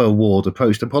Edinburgh award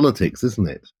approach to politics, isn't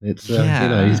it? It's you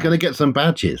know, he's going to get some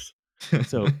badges.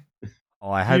 So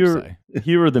I hope so.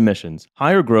 Here are the missions: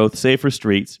 higher growth, safer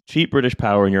streets, cheap British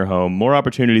power in your home, more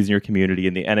opportunities in your community,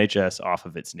 and the NHS off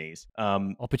of its knees.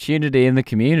 Opportunity in the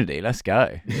community. Let's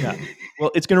go. Yeah.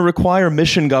 Well, it's going to require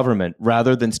mission government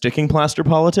rather than sticking plaster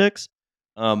politics,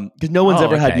 because no one's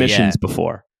ever had missions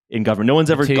before in government. No one's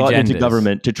ever gotten into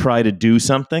government to try to do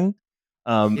something.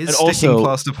 Is sticking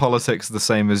plaster politics the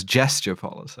same as gesture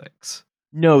politics?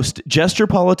 No, gesture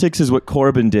politics is what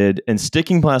Corbyn did, and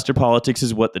sticking plaster politics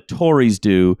is what the Tories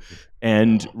do,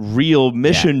 and real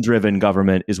mission-driven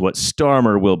government is what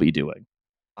Starmer will be doing.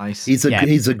 I see.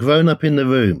 He's a grown-up in the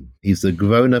room. He's a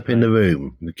grown-up in the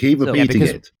room. Keep repeating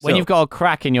it. When you've got a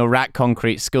crack in your rat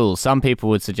concrete school, some people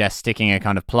would suggest sticking a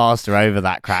kind of plaster over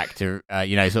that crack to, sort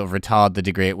of retard the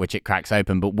degree at which it cracks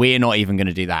open. But we're not even going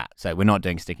to do that. So we're not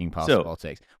doing sticking plaster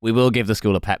politics. We will give the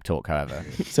school a pep talk, however.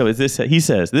 So he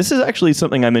says, this is actually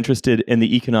something I'm interested in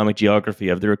the economic geography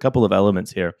of. There are a couple of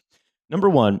elements here. Number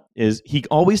one is he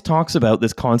always talks about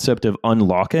this concept of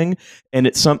unlocking, and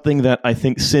it's something that I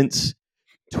think since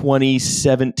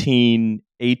 2017-18,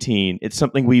 it's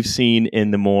something we've seen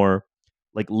in the more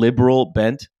like liberal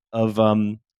bent of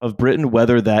Britain,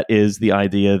 whether that is the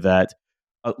idea that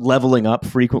leveling up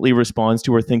frequently responds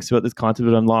to or thinks about this concept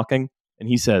of unlocking. And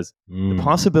he says, the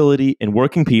possibility in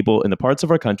working people in the parts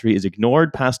of our country is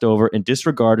ignored, passed over, and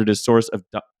disregarded as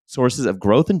sources of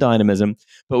growth and dynamism,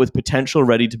 but with potential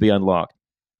ready to be unlocked.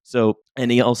 So,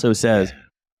 and he also says,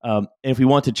 if we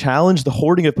want to challenge the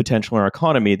hoarding of potential in our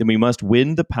economy, then we must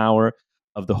win the power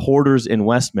of the hoarders in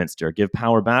Westminster, give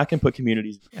power back and put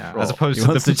communities in control. As opposed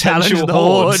to the potential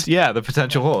hoard. Yeah, the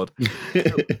potential hoard.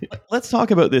 Let's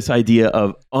talk about this idea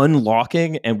of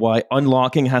unlocking and why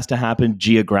unlocking has to happen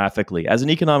geographically. As an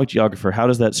economic geographer, how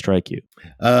does that strike you?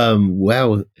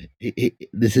 Well,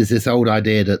 this is this old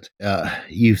idea that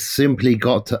you've simply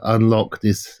got to unlock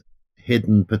this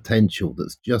hidden potential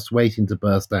that's just waiting to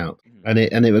burst out. And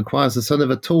it requires the son of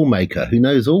a tool maker who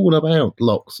knows all about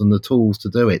locks and the tools to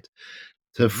do it.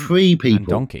 To free people. And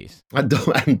donkeys. And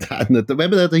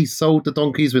remember that he sold the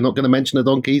donkeys? We're not going to mention the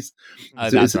donkeys. Oh,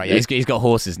 that's right. Yeah, he's got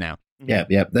horses now. Yeah.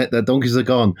 The donkeys are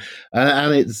gone.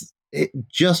 And it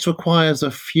just requires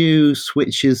a few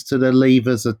switches to the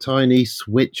levers, a tiny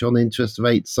switch on interest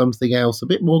rates, something else, a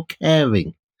bit more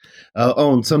caring.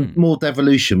 On some more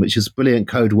devolution, which is a brilliant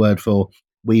code word for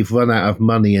we've run out of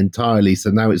money entirely, so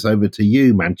now it's over to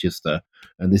you, Manchester,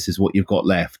 and this is what you've got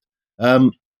left.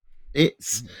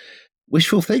 It's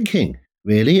wishful thinking,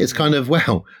 really. It's kind of,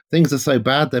 well, things are so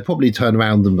bad, they'll probably turn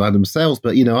around them by themselves,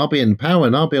 but, I'll be in power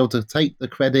and I'll be able to take the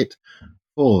credit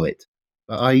for it.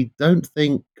 But I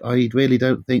really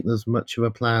don't think there's much of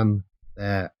a plan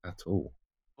there at all.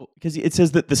 Because it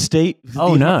says that the state...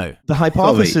 The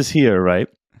hypothesis here, right,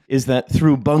 is that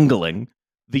through bungling,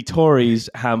 the Tories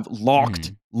have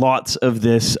locked lots of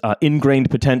this ingrained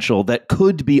potential that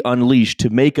could be unleashed to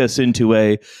make us into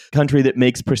a country that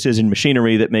makes precision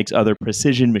machinery, that makes other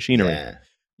precision machinery.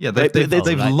 Yeah,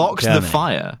 they've locked the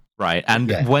fire, right? And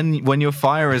when your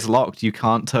fire is locked, you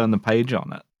can't turn the page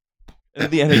on it.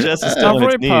 The NHS is still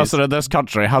Every person in this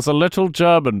country has a little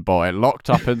German boy locked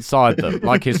up inside them,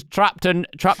 like he's trapped in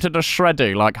a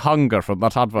shreddy, like Hunger from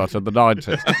that advert in the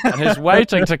 90s, and he's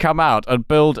waiting to come out and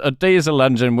build a diesel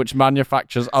engine which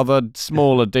manufactures other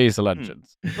smaller diesel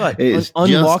engines. But it's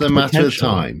just a matter of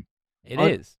time. It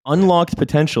is. Unlocked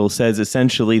potential says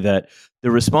essentially that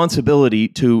the responsibility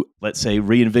to, let's say,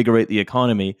 reinvigorate the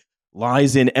economy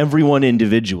lies in everyone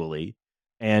individually.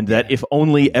 And that if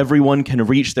only everyone can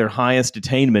reach their highest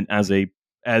attainment as a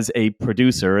as a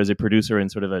producer in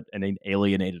sort of an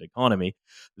alienated economy,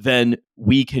 then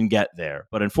we can get there.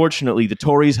 But unfortunately, the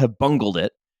Tories have bungled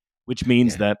it, which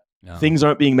means that things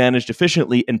aren't being managed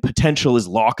efficiently and potential is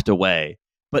locked away.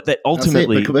 But that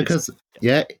ultimately, because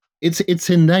it's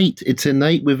innate. It's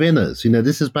innate within us.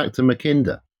 This is back to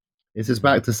Mackinder. This is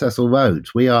back to Cecil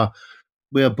Rhodes. We are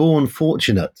born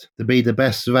fortunate to be the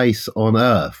best race on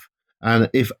earth.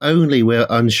 And if only we're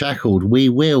unshackled, we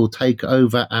will take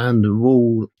over and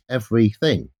rule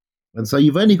everything. And so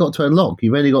you've only got to unlock,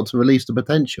 you've only got to release the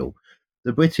potential.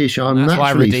 The British are That's naturally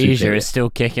why Rhodesia superior. is still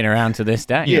kicking around to this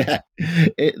day. Yeah,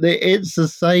 it's the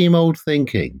same old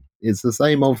thinking. It's the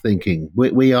same old thinking.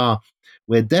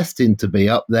 We're destined to be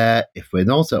up there. If we're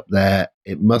not up there,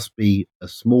 it must be a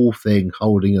small thing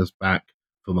holding us back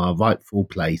from our rightful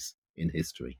place in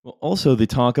history. Well, also the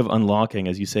talk of unlocking,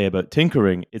 as you say about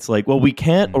tinkering, it's like, well, we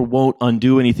can't or won't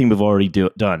undo anything we've already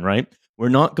done, right? We're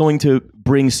not going to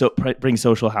bring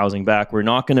social housing back. We're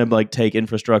not going to take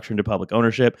infrastructure into public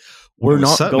ownership. We're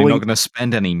certainly not going to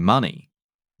spend any money.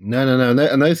 No.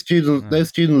 And those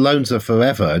student loans are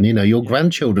forever, and your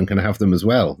grandchildren can have them as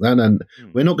well. No,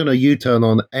 we're not going to U-turn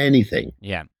on anything.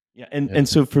 Yeah. Yeah, and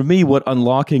so for me, what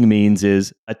unlocking means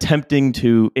is attempting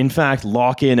to, in fact,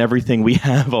 lock in everything we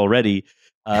have already,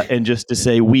 and just to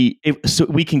say we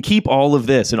can keep all of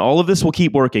this, and all of this will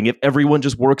keep working if everyone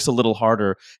just works a little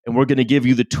harder, and we're going to give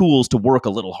you the tools to work a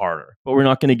little harder, but we're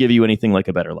not going to give you anything like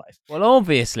a better life. Well,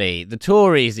 obviously, the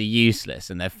Tories are useless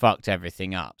and they've fucked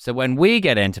everything up. So when we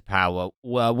get into power,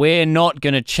 well, we're not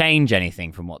going to change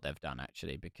anything from what they've done,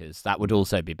 actually, because that would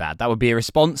also be bad. That would be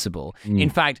irresponsible.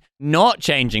 In fact, not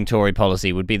changing Tory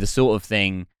policy would be the sort of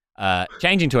thing...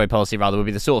 changing Tory policy, rather, would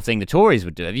be the sort of thing the Tories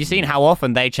would do. Have you seen how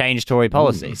often they change Tory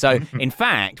policy? So, in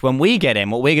fact, when we get in,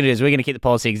 what we're going to do is we're going to keep the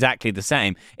policy exactly the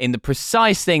same in the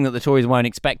precise thing that the Tories won't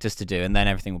expect us to do, and then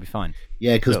everything will be fine.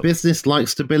 Yeah, because business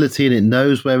likes stability and it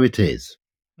knows where it is.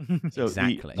 So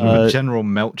exactly. General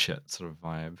Melchett sort of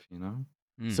vibe,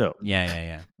 So,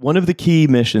 yeah. One of the key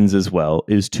missions as well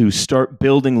is to start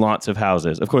building lots of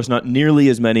houses. Of course, not nearly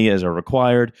as many as are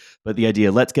required, but the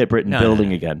idea, let's get Britain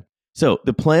building again. So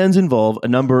the plans involve a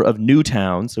number of new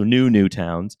towns, so new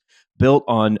towns, built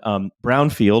on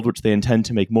brownfield, which they intend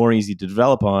to make more easy to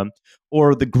develop on,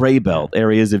 or the grey belt,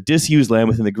 areas of disused land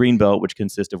within the green belt, which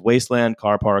consist of wasteland,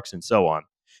 car parks, and so on.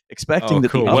 Expecting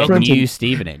that the Welcome New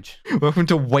Stevenage. Welcome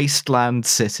to Wasteland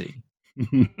City.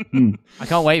 I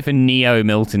can't wait for Neo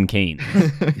Milton Keynes.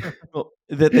 Well,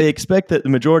 that they expect that the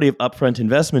majority of upfront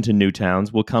investment in new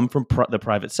towns will come from the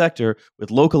private sector,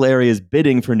 with local areas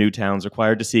bidding for new towns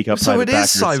required to seek out private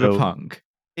backers. So it is cyberpunk.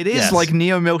 It is like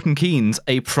Neo Milton Keynes,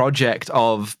 a project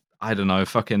of, I don't know,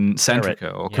 fucking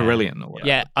Centrica or Carillion or whatever.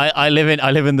 Yeah, I live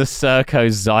in the Serco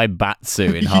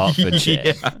Zaibatsu in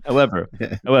Hertfordshire.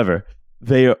 However,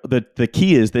 the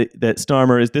key is that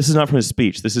Starmer is, this is not from his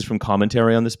speech, this is from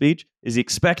commentary on the speech, is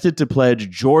expected to pledge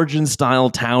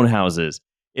Georgian-style townhouses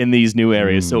in these new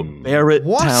areas. So Barrett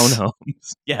townhomes.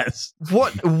 Yes.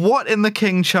 What in the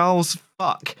King Charles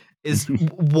fuck is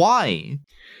why?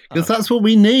 Because that's what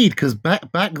we need. Because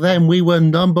back then we were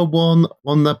number one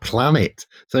on the planet.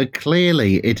 So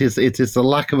clearly it is the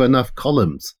lack of enough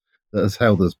columns that has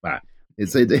held us back.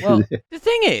 Well, the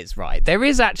thing is, right, there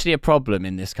is actually a problem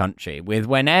in this country with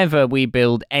whenever we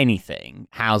build anything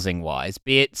housing-wise,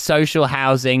 be it social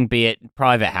housing, be it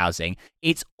private housing,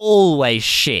 it's always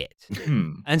shit.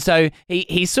 And so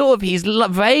he's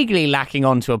vaguely lacking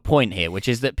onto a point here, which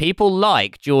is that people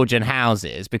like Georgian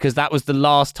houses because that was the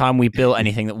last time we built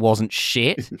anything that wasn't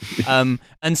shit. And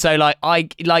so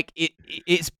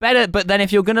it's better, but then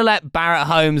if you're going to let Barrett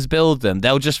Homes build them,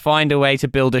 they'll just find a way to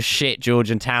build a shit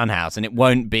Georgian townhouse and it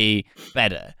won't be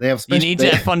better. You need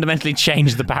to fundamentally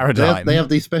change the paradigm. They have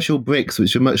these special bricks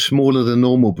which are much smaller than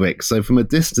normal bricks, so from a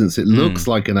distance it looks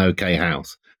like an okay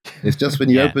house. It's just when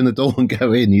you open the door and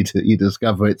go in, you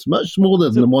discover it's much smaller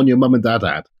than the one your mum and dad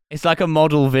had. It's like a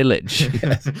model village.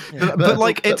 but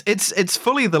like it's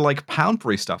fully the like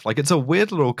Poundbury stuff. Like it's a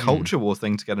weird little culture war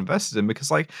thing to get invested in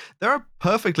because like there are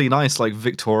perfectly nice like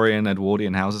Victorian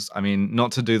Edwardian houses. I mean,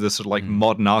 not to do the sort of like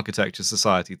modern architecture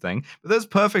society thing, but there's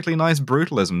perfectly nice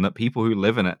brutalism that people who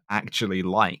live in it actually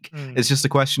like. It's just a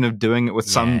question of doing it with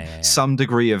some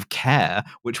degree of care,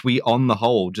 which we on the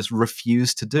whole just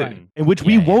refuse to do. Right. And which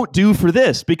we won't do for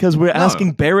this because we're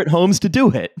asking Barrett Homes to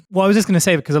do it. Well, I was just going to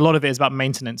say, because a lot of it is about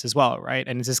maintenance as well, right?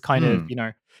 And it's just kind of,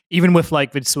 even with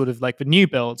like the sort of like the new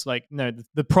builds, like, no,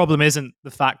 the problem isn't the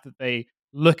fact that they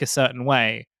look a certain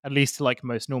way, at least to like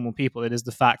most normal people. It is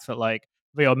the fact that like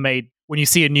they are made, when you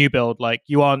see a new build, like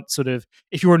you aren't sort of,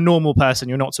 if you're a normal person,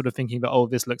 you're not sort of thinking about, oh,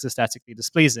 this looks aesthetically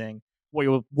displeasing.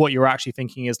 what you're actually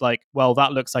thinking is like, well,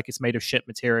 that looks like it's made of shit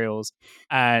materials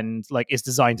and like it's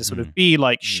designed to sort of be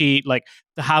like sheet, like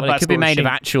to have Well, that it could be sort of made of sheen.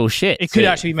 actual shit. It could too,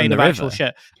 actually be from made the of actual river.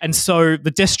 shit. And so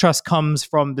the distrust comes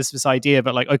from this idea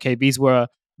that like, okay, these were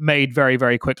made very,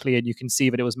 very quickly and you can see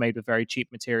that it was made with very cheap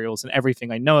materials, and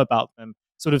everything I know about them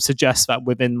sort of suggests that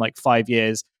within like 5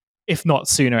 years, if not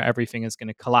sooner, everything is going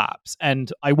to collapse.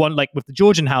 And I want, like with the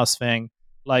Georgian house thing,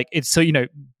 like it's so,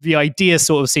 the idea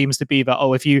sort of seems to be that,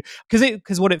 oh, if you,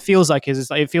 because what it feels like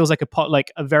is like, it feels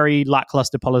like a very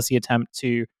lackluster policy attempt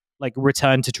to like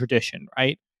return to tradition,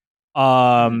 right?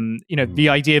 The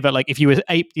idea that like if you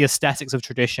ape the aesthetics of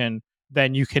tradition,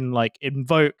 then you can like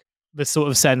invoke the sort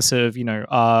of sense of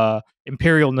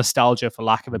imperial nostalgia, for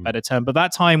lack of a better term. But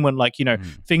that time when like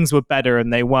things were better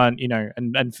and they weren't,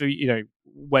 and for,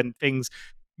 when things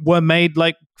were made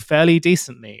like fairly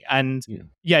decently, and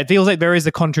it feels like there is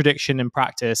a contradiction in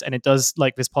practice, and it does,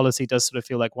 like, this policy does sort of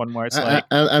feel like one where it's like,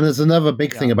 and there's another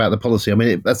big thing about the policy. I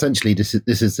mean, essentially, this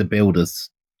is the builders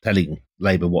telling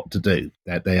Labour what to do.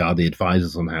 That they are the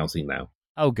advisors on housing now.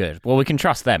 Oh, good. Well, we can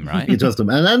trust them, right? You trust them,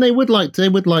 and they would like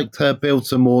to build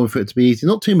some more for it to be easy.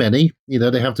 Not too many.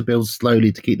 They have to build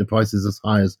slowly to keep the prices as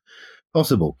high as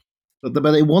possible. But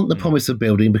they want the promise of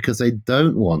building because they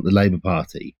don't want the Labour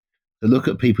Party to look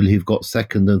at people who've got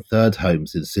second and third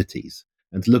homes in cities,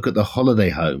 and to look at the holiday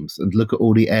homes, and look at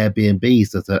all the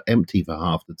Airbnbs that are empty for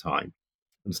half the time,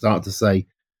 and start to say,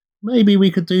 maybe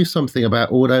we could do something about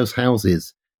all those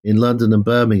houses in London and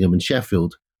Birmingham and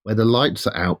Sheffield where the lights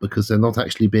are out because they're not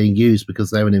actually being used because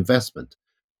they're an investment.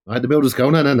 Right? The builders go,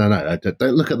 no,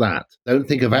 don't look at that. Don't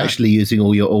think of actually using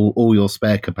all your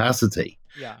spare capacity.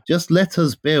 yeah, Just let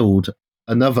us build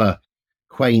another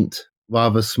quaint,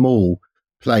 rather small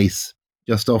place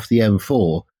just off the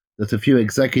M4 that a few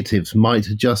executives might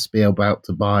just be about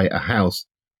to buy a house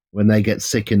when they get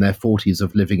sick in their 40s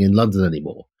of living in London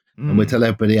anymore. And we tell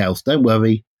everybody else, don't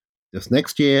worry, just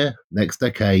next year, next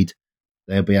decade,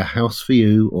 there'll be a house for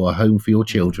you or a home for your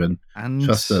children. And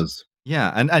trust us.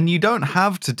 Yeah, and you don't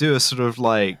have to do a sort of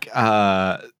like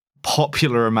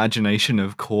popular imagination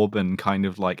of Corbyn kind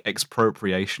of like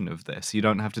expropriation of this. You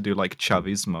don't have to do like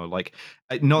Chavismo, like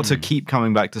not to keep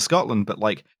coming back to Scotland, but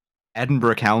like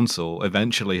Edinburgh Council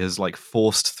eventually has like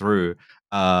forced through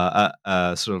a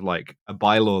sort of like a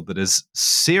bylaw that is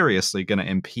seriously going to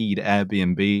impede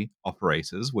Airbnb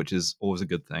operators, which is always a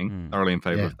good thing. Thoroughly in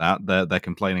favor of that. They're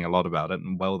complaining a lot about it,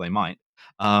 and well, they might.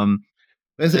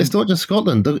 It's not just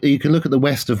Scotland. You can look at the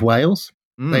west of Wales.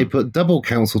 They put double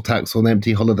council tax on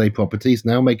empty holiday properties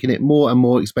now, making it more and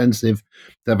more expensive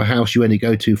to have a house you only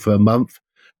go to for a month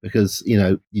because,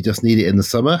 you just need it in the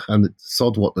summer, and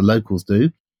sod what the locals do.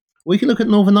 We can look at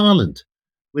Northern Ireland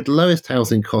with the lowest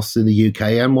housing costs in the UK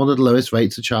and one of the lowest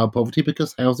rates of child poverty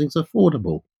because housing's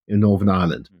affordable in Northern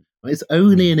Ireland. It's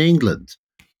only in England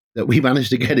that we managed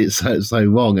to get it so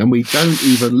wrong, and we don't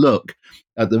even look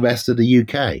at the rest of the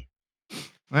UK.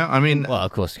 Well, I mean,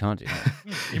 of course, you can't do that.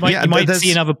 You might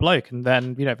see another bloke, and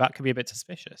then that could be a bit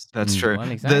suspicious. That's true. Well,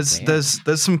 exactly,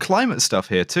 there's some climate stuff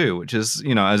here too, which is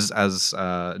as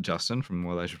Justin from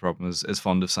More Leisure Problem is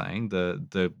fond of saying,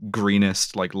 the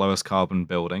greenest, like lowest carbon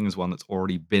building is one that's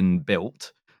already been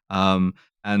built. And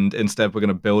instead we're going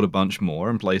to build a bunch more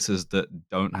in places that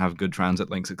don't have good transit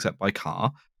links except by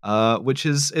car. Which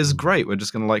is great. We're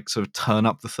just going to like sort of turn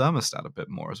up the thermostat a bit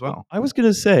more as well. I was going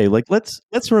to say, like, let's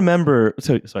remember.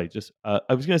 I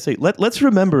was going to say, let's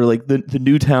remember like the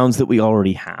new towns that we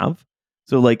already have.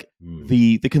 So like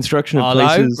the construction of Harlow,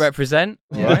 places represent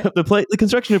right? the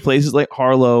construction of places like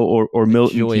Harlow or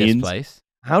Milton Keynes. Place.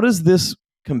 How does this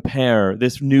compare?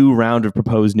 This new round of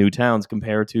proposed new towns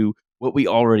compare to what we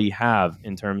already have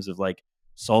in terms of like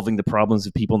solving the problems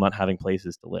of people not having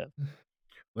places to live?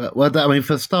 Well, I mean,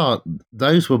 for a start,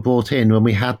 those were brought in when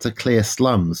we had to clear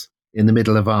slums in the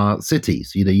middle of our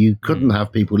cities. You couldn't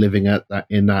have people living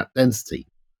in that density.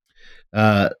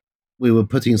 We were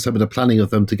putting some of the planning of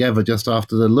them together just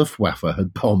after the Luftwaffe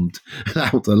had bombed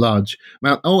out a large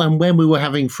amount. Oh, and when we were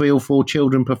having 3 or 4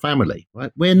 children per family,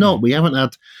 right? We're not. We haven't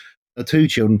had 2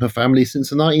 children per family since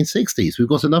the 1960s. We've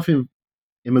got enough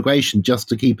immigration just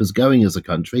to keep us going as a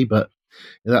country, but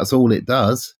that's all it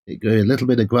does. It goes a little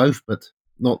bit of growth, but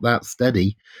not that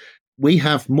steady. We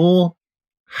have more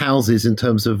houses in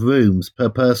terms of rooms per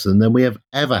person than we have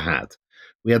ever had.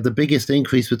 We had the biggest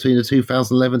increase between the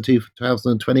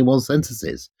 2011-2021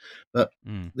 censuses. But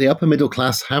the upper middle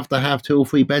class have to have 2 or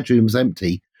 3 bedrooms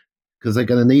empty because they're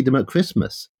going to need them at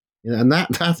Christmas. And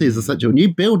that is essential. When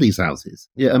you build these houses,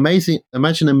 amazing.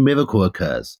 Imagine a miracle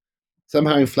occurs.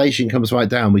 Somehow inflation comes right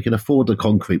down. We can afford the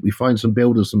concrete. We find some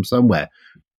builders from somewhere.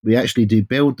 we actually do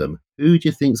build them, who do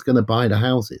you think's going to buy the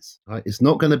houses? Right? It's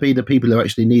not going to be the people who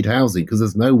actually need housing, because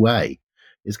there's no way.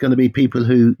 It's going to be people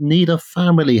who need a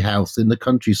family house in the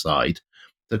countryside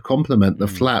to complement the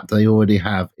flat they already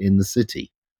have in the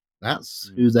city.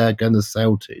 That's who they're going to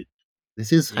sell to.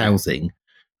 This is housing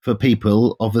for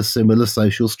people of a similar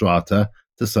social strata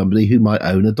to somebody who might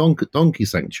own a donkey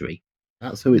sanctuary.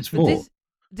 That's who it's for.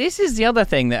 This is the other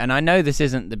thing that, and I know this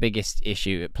isn't the biggest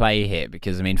issue at play here,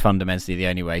 because I mean, fundamentally, the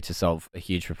only way to solve a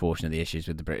huge proportion of the issues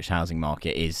with the British housing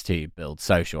market is to build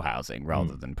social housing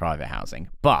rather than private housing.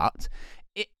 But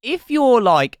if you're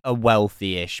like a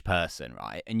wealthy-ish person,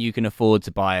 right, and you can afford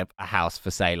to buy a house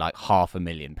for, say, like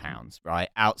 £500,000, right,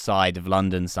 outside of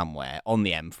London somewhere on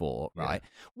the M4, right,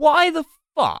 why the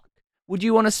fuck would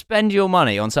you want to spend your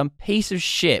money on some piece of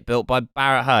shit built by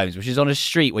Barratt Homes, which is on a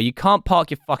street where you can't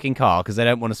park your fucking car because they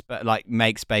don't want to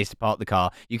make space to park the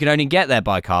car? You can only get there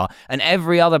by car, and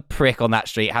every other prick on that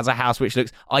street has a house which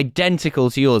looks identical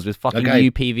to yours with fucking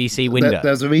UPVC windows.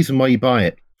 There's a reason why you buy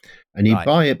it. And you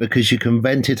buy it because you can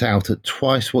rent it out at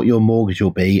twice what your mortgage will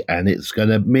be, and it's going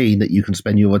to mean that you can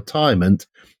spend your retirement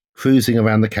cruising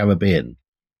around the Caribbean.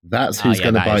 That's who's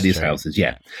going to buy these houses,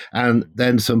 And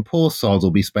then some poor sods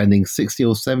will be spending 60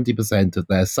 or 70% of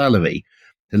their salary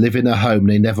to live in a home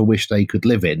they never wished they could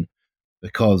live in,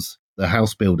 because the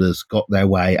house builders got their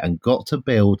way and got to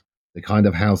build the kind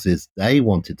of houses they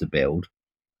wanted to build,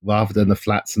 rather than the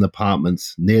flats and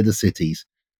apartments near the cities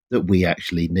that we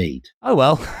actually need. Oh,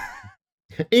 well.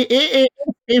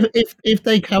 If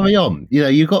they carry on,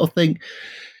 you've got to think,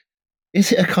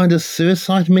 is it a kind of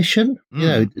suicide mission?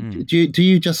 Do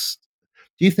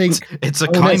you think it's a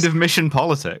kind of mission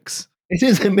politics? It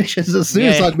is a mission. It's a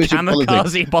suicide mission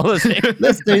kamikaze politics.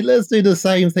 let's do the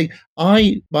same thing.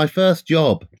 My first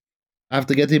job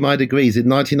after getting my degrees in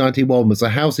 1991 was a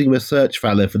housing research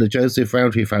fellow for the Joseph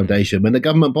Rowntree Foundation, when the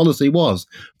government policy was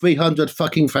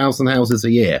 300,000 houses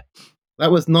a year.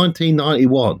 That was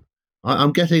 1991.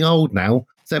 I'm getting old now.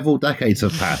 Several decades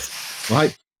have passed.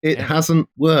 Right? It hasn't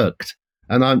worked.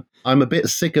 And I'm a bit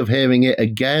sick of hearing it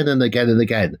again and again and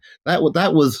again. That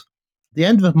was the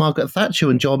end of Margaret Thatcher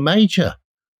and John Major.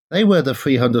 They were the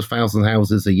 300,000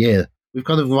 houses a year. We've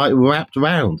kind of wrapped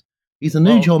around. He's a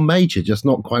new John Major, just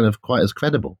not quite as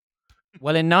credible.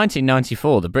 Well, in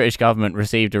 1994, the British government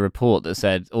received a report that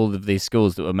said all of these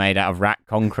schools that were made out of rack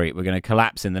concrete were going to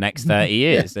collapse in the next 30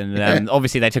 years. And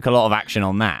obviously they took a lot of action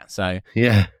on that. So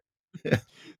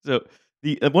So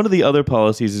one of the other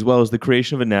policies as well is the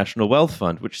creation of a national wealth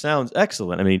fund, which sounds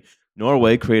excellent. I mean,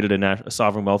 Norway created a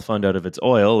sovereign wealth fund out of its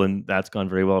oil, and that's gone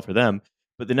very well for them.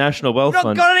 But the National Wealth Fund...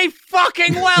 You've not got any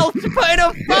fucking wealth to put in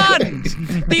a fund!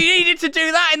 You needed to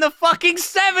do that in the fucking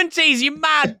 70s, you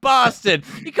mad bastard!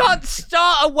 You can't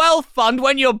start a wealth fund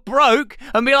when you're broke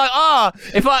and be like,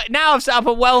 now I've set up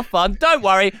a wealth fund, don't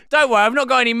worry, I've not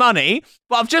got any money,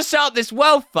 but I've just set up this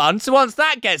wealth fund, so once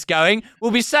that gets going, we'll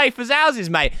be safe as houses,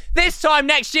 mate. This time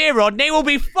next year, Rodney, we'll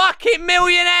be fucking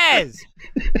millionaires!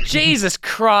 Jesus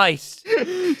Christ.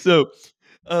 So...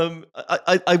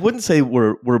 I wouldn't say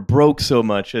we're broke so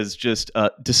much as just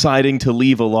deciding to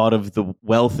leave a lot of the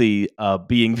wealthy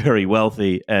being very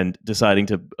wealthy and deciding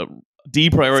to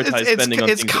deprioritize spending on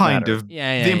things that matter.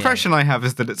 The impression I have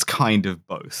is that it's kind of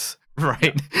both,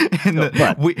 right?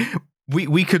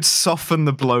 We could soften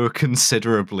the blow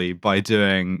considerably by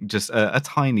doing just a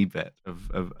tiny bit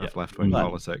of left-wing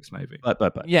politics, maybe.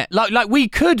 But. Yeah, like we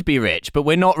could be rich, but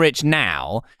we're not rich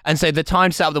now. And so the time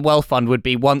to set up the wealth fund would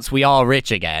be once we are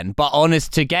rich again. But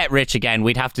honest, to get rich again,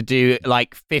 we'd have to do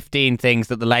like 15 things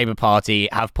that the Labour Party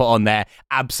have put on their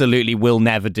absolutely will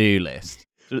never do list.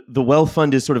 The wealth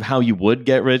fund is sort of how you would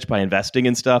get rich, by investing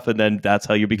in stuff, and then that's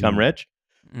how you become rich?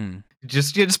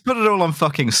 Just put it all on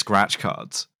fucking scratch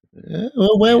cards.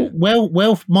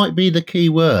 Wealth might be the key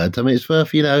word. I mean, it's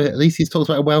worth, at least he's talked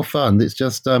about a wealth fund. It's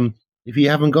just, if you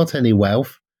haven't got any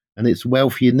wealth and it's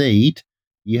wealth you need,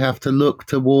 you have to look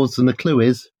towards, and the clue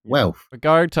is wealth. We're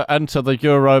going to enter the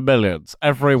Euro Millions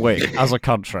every week as a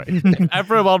country. If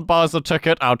everyone buys a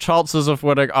ticket, our chances of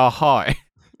winning are high.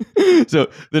 So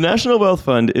the National Wealth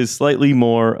Fund is slightly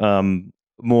more,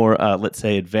 let's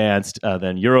say, advanced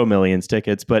than Euro Millions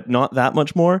tickets, but not that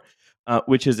much more.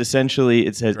 Which is essentially,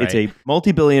 it says it's a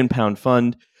multi-billion pound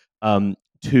fund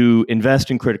to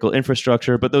invest in critical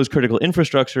infrastructure, but those critical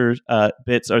infrastructure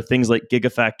bits are things like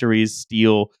gigafactories,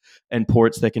 steel, and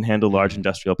ports that can handle large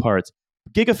industrial parts.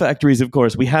 Gigafactories, of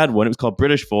course, we had one. It was called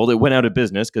British Fold. It went out of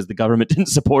business because the government didn't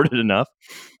support it enough.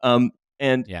 On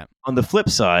the flip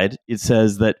side, it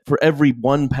says that for every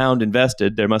 £1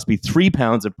 invested, there must be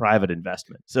 £3 of private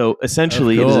investment. So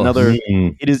essentially,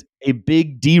 it is a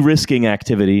big de-risking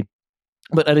activity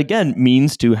But it again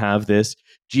means to have this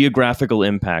geographical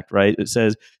impact, right? It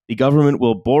says the government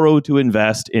will borrow to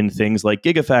invest in things like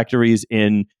gigafactories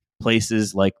in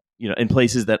places like, in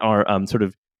places that are sort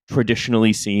of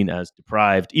traditionally seen as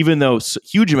deprived, even though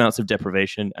huge amounts of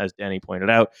deprivation, as Danny pointed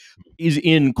out, is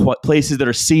in places that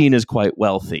are seen as quite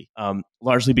wealthy,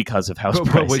 largely because of house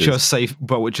prices.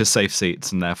 But which are safe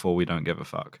seats, and therefore we don't give a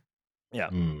fuck. Yeah.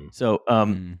 So,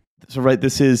 right,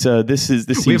 this seems We've to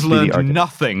be the learned argument.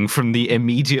 nothing from the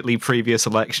immediately previous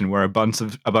election, where a bunch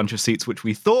of seats which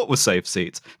we thought were safe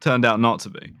seats turned out not to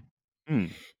be.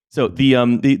 So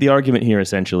the argument here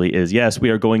essentially is, yes, we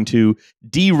are going to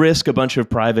de-risk a bunch of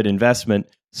private investment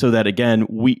so that, again,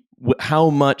 how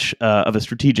much of a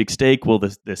strategic stake will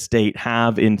the state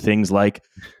have in things like,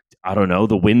 I don't know,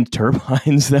 the wind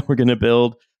turbines that we're going to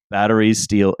build, batteries,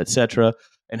 steel, etc.,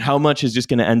 and how much is just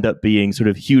going to end up being sort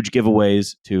of huge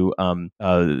giveaways to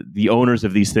the owners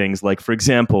of these things, like, for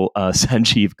example,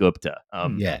 Sanjeev Gupta.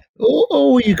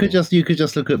 Or you could just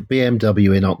look at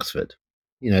BMW in Oxford.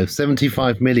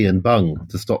 75 million bung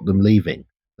to stop them leaving.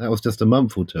 That was just a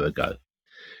month or two ago.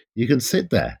 You can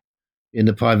sit there in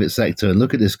the private sector and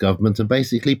look at this government and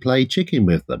basically play chicken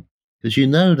with them, because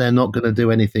they're not going to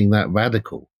do anything that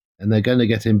radical, and they're going to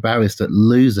get embarrassed at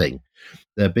losing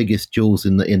their biggest jewels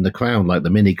in the crown, like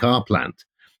the mini car plant,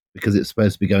 because it's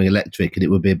supposed to be going electric, and it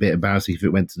would be a bit embarrassing if it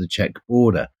went to the Czech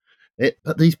border.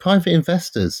 But these private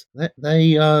investors,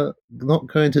 they are not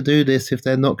going to do this if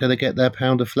they're not going to get their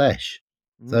pound of flesh.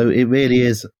 So it really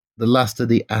is the last of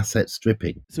the asset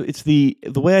stripping. So it's the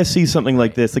way I see something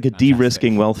like this, like a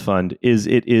de-risking wealth fund, is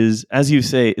as you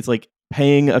say, it's like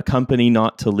paying a company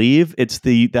not to leave. It's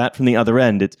that from the other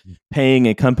end. It's paying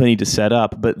a company to set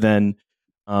up, but then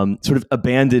sort of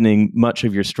abandoning much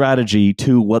of your strategy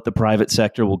to what the private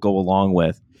sector will go along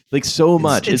with. Like, so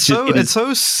much. It's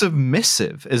so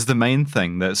submissive is the main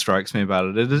thing that strikes me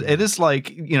about it. It is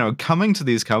like, coming to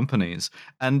these companies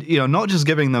and, not just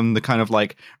giving them the kind of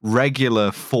like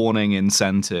regular fawning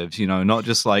incentives, not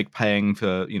just like paying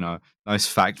for, nice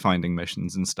fact-finding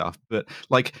missions and stuff, but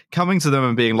like coming to them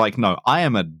and being like, no, I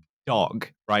am a dog,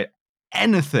 right?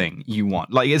 Anything you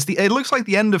want. Like, it looks like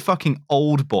the end of fucking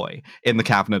Old Boy in the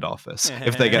cabinet office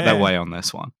if they get their way on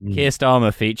this one. Keir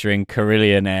Starmer featuring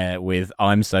Carillion Air with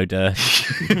I'm So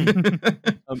Dirty.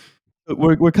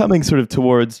 We're coming sort of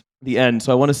towards the end,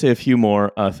 so I want to say a few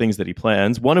more things that he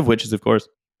plans, one of which is, of course,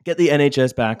 get the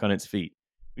NHS back on its feet.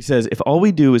 He says, if all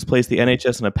we do is place the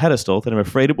NHS on a pedestal, then I'm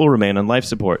afraid it will remain on life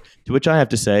support. To which I have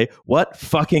to say, what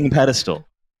fucking pedestal?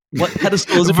 What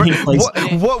pedestal is it being placed?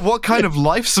 What kind of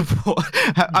life support?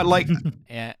 I like.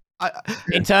 Yeah.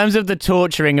 In terms of the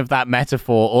torturing of that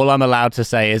metaphor, all I'm allowed to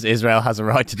say is Israel has a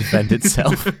right to defend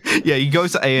itself. Yeah, you go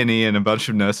to A&E and a bunch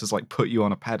of nurses like put you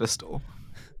on a pedestal.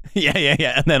 Yeah,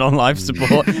 and then on life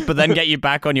support, but then get you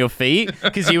back on your feet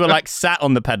because you were like sat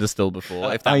on the pedestal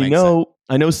before. If that makes sense.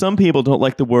 I know some people don't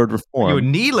like the word reform. You were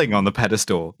kneeling on the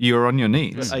pedestal. You were on your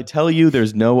knees. But I tell you,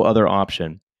 there's no other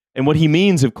option. And what he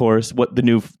means, of course, what the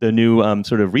new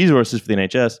sort of resources for the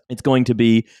NHS, it's going to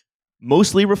be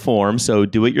mostly reform. So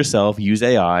do it yourself, use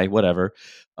AI, whatever,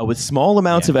 with small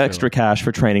amounts of extra cash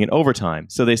for training and overtime.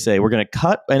 So they say we're going to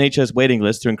cut NHS waiting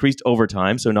lists to increased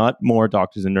overtime. So not more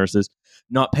doctors and nurses,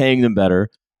 not paying them better.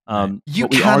 You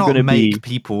cannot make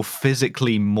people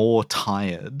physically more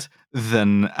tired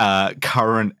than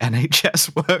current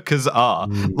NHS workers are.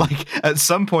 Like, at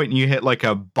some point you hit like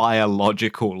a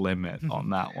biological limit on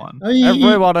that one.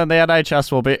 Everyone in the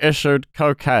NHS will be issued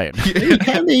cocaine.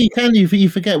 You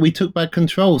forget we took back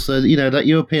control, so that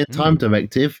European time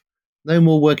directive, no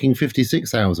more working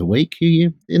 56 hours a week.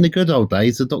 In the good old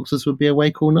days, the doctors would be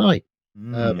awake all night.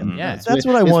 That's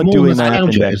what I want doing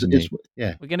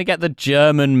that. We're going to get the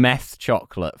German meth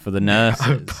chocolate for the nurses.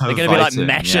 They're going to be like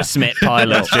Messerschmitt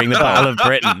pilots during the Battle of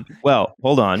Britain. Well,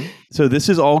 hold on. So this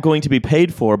is all going to be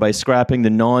paid for by scrapping the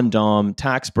non-dom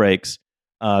tax breaks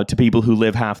to people who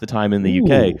live half the time in the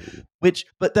UK.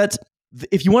 But that's,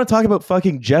 if you want to talk about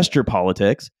fucking gesture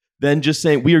politics, then just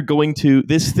saying we are going to,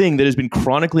 this thing that has been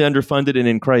chronically underfunded and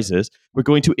in crisis, we're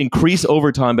going to increase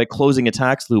overtime by closing a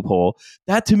tax loophole.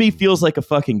 That to me feels like a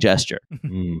fucking gesture.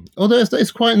 Although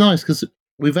it's quite nice because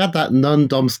we've had that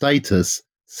non-dom status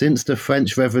since the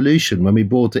French Revolution when we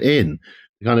brought it in.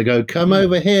 We kind of go, come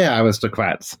over here,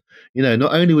 aristocrats.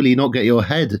 Not only will you not get your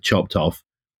head chopped off,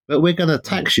 but we're going to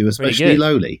tax you especially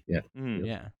lowly. Yeah.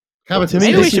 To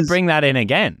maybe we should bring that in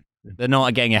again. They're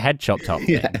not getting a head chopped off.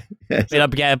 Yeah. We'll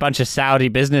get a bunch of Saudi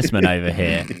businessmen over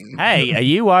here. Hey, are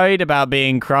you worried about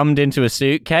being crumbed into a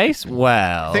suitcase?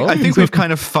 Well, I think we've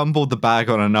kind of fumbled the bag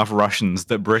on enough Russians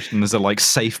that Britain as a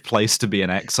safe place to be in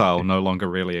exile no longer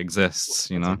really exists.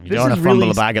 You know, you don't want to fumble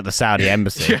the bag at the Saudi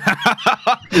embassy.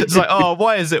 It's like, oh,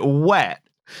 why is it wet?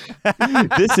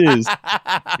 This is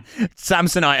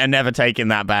Samsonite are never taking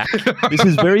that back. This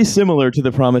is very similar to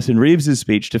the promise in Reeves's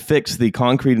speech to fix the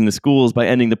concrete in the schools by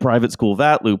ending the private school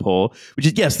VAT loophole, which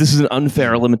is, yes, this is an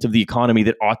unfair element of the economy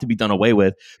that ought to be done away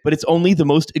with, but it's only the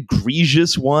most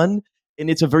egregious one, and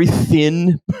it's a very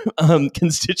thin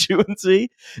constituency,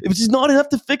 which is not enough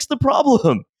to fix the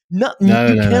problem. You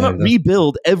cannot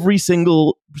rebuild every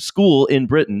single school in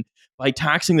Britain by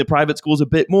taxing the private schools a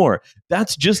bit more.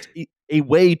 That's just a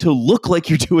way to look like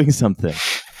you're doing something.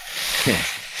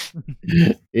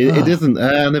 It isn't,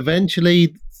 and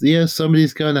eventually,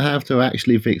 somebody's going to have to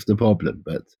actually fix the problem.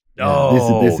 But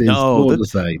this is all the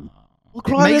same.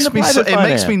 It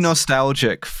makes me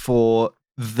nostalgic for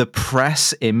the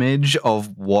press image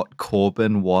of what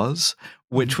Corbyn was,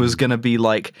 which was going to be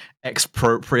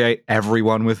expropriate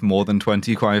everyone with more than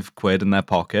 25 quid in their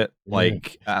pocket,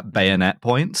 at bayonet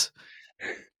points.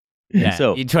 Yeah,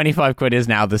 so 25 quid is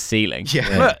now the ceiling.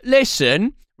 Yeah. Look,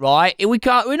 listen, right? We're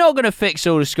not going to fix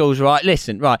all the schools, right?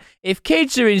 Listen, right? If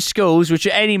kids are in schools which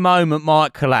at any moment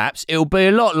might collapse, it'll be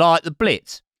a lot like the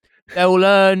Blitz. They'll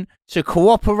learn to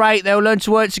cooperate, they'll learn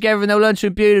to work together, and they'll learn to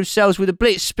imbue themselves with the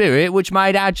Blitz spirit, which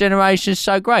made our generation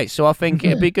so great. So I think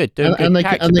it'd be good. And they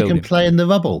can play in the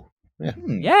rubble.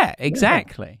 Yeah,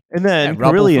 exactly. And then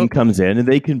Carillion comes in, and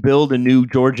they can build a new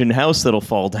Georgian house that'll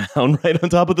fall down right on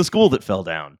top of the school that fell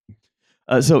down.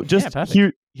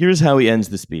 Here's how he ends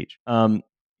the speech.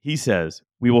 He says,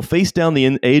 "We will face down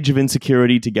the age of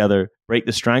insecurity together, break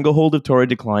the stranglehold of Tory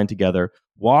decline together,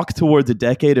 walk towards a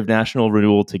decade of national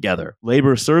renewal together.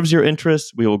 Labour serves your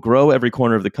interests. We will grow every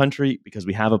corner of the country because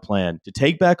we have a plan to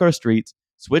take back our streets,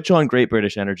 switch on Great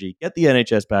British Energy, get the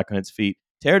NHS back on its feet,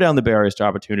 tear down the barriers to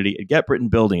opportunity, and get Britain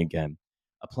building again.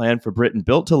 A plan for Britain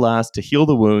built to last, to heal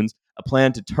the wounds, a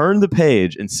plan to turn the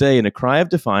page and say in a cry of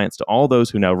defiance to all those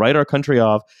who now write our country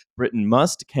off, Britain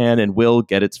must, can, and will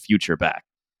get its future back."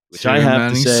 Which I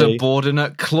have to say,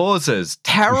 subordinate clauses,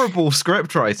 terrible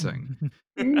script writing.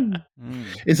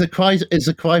 It's a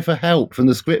cry for help from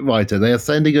the scriptwriter. They are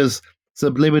sending us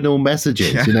subliminal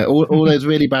messages. All those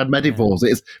really bad metaphors.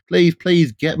 It's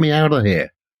please get me out of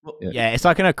here. Yeah, it's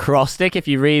like an acrostic. If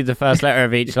you read the first letter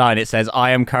of each line, it says, "I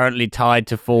am currently tied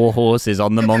to 4 horses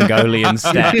on the Mongolian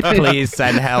steppe. Please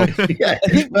send help." Yeah,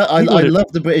 but I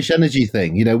love the British Energy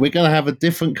thing. We're going to have a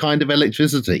different kind of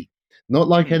electricity, not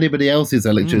like anybody else's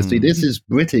electricity. This is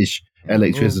British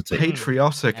electricity,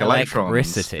 patriotic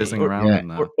electrons fizzing around in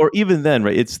there. Or even then,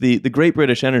 right? It's the Great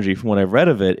British Energy. From what I've read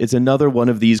of it, it's another one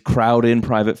of these crowd-in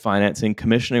private financing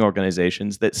commissioning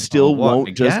organizations that still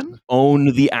won't just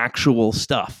own the actual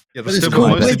stuff. Yeah, but it's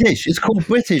called British. It's called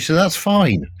British, so that's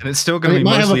fine. And it's still going to be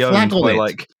mostly owned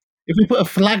by If we put a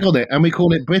flag on it and we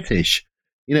call it British,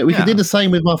 we could do the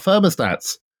same with our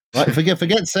thermostats. Right?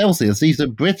 Forget Celsius. These are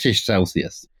British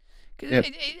Celsius. Yep.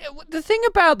 The thing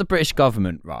about the British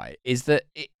government, right, is that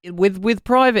with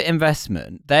private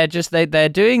investment, they're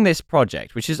doing this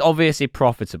project, which is obviously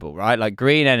profitable, right? Like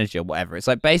green energy or whatever. It's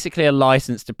like basically a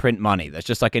license to print money. There's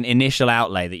just like an initial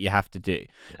outlay that you have to do,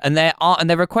 and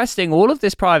they're requesting all of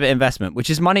this private investment, which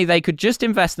is money they could just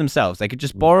invest themselves. They could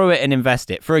just borrow it and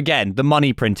invest it for, again, the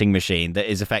money printing machine that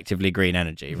is effectively green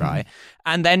energy, right?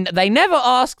 And then they never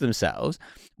ask themselves,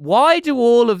 why do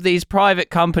all of these private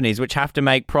companies which have to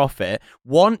make profit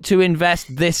want to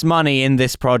invest this money in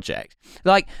this project?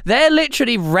 Like, they're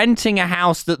literally renting a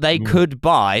house that they could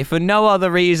buy for no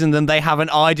other reason than they have an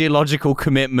ideological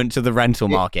commitment to the rental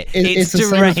market. It's the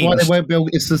same as why they won't build.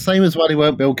 It's the same as why they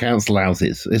won't build council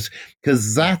houses. It's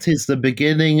because that is the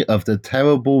beginning of the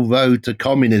terrible road to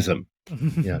communism.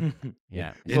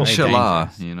 Yeah.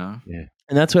 Inshallah, Yeah.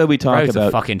 And that's why we talk Roads about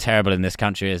are fucking terrible in this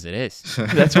country as it is.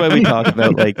 That's why we talk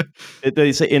about,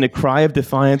 they say, in a cry of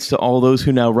defiance to all those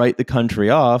who now write the country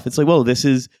off. It's like, well, this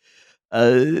is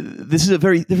a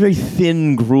very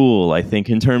thin gruel, I think,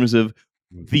 in terms of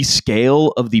the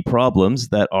scale of the problems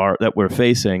that we're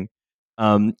facing.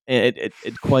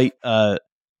 It quite,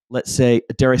 let's say,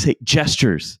 dare I say,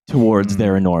 gestures towards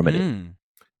their enormity.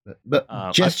 But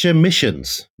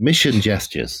mission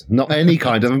gestures, not any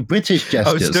kind of British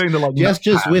gestures. Doing the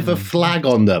gestures with a flag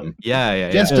on them.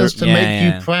 Gestures to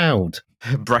make you proud.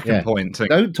 Bracken point.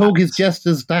 Don't talk his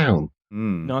gestures down.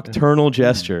 Nocturnal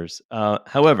gestures.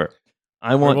 However,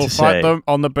 I want to say, fight them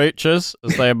on the beaches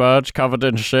as they emerge covered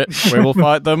in shit. We will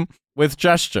fight them. with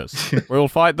gestures. We'll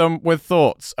fight them with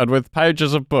thoughts and with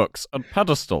pages of books and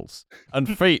pedestals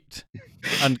and feet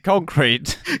and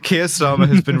concrete. Keir Starmer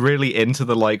has been really into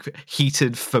the like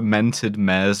heated fermented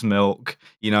mare's milk.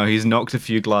 You know, he's knocked a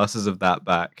few glasses of that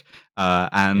back.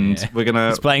 And we're gonna.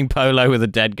 He's playing polo with a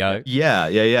dead goat.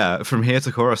 Yeah. From here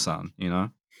to Coruscant, you know.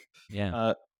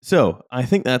 Yeah. So I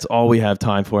think that's all we have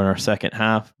time for in our second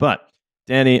half. But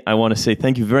Danny, I want to say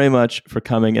thank you very much for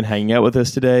coming and hanging out with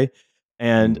us today.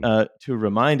 And to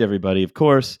remind everybody, of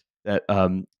course, that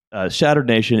Shattered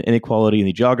Nation, Inequality and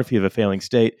the Geography of a Failing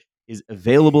State is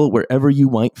available wherever you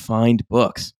might find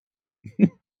books.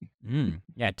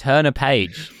 Yeah, turn a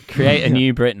page, create a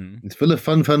new Britain. It's full of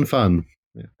fun.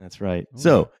 Yeah. That's right.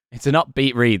 So it's an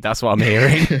upbeat read. That's what I'm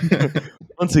hearing.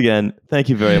 Once again, thank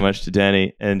you very much to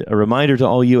Danny. And a reminder to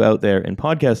all you out there in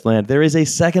podcast land, there is a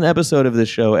second episode of this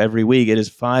show every week. It is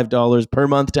 $5 per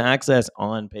month to access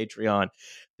on Patreon.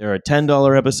 There are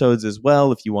 $10 episodes as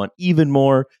well if you want even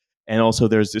more. And also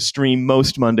there's the stream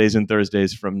most Mondays and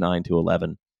Thursdays from 9 to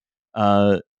 11.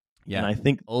 Yeah. And I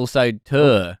think also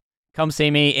tour. Come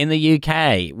see me in the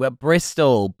UK. We're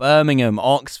Bristol, Birmingham,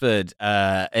 Oxford,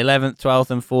 11th,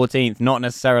 12th, and 14th. Not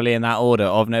necessarily in that order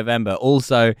of November.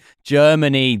 Also,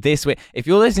 Germany this week. If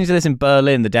you're listening to this in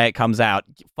Berlin the day it comes out,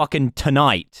 fucking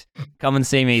tonight, come and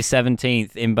see me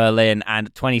 17th in Berlin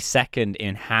and 22nd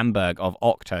in Hamburg of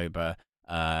October.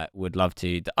 Would love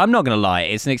to. I'm not going to lie.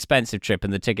 It's an expensive trip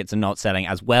and the tickets are not selling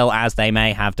as well as they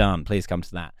may have done. Please come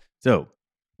to that. So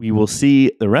we will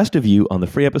see the rest of you on the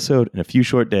free episode in a few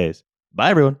short days. Bye,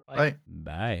 everyone. Bye.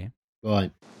 Bye.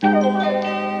 Bye.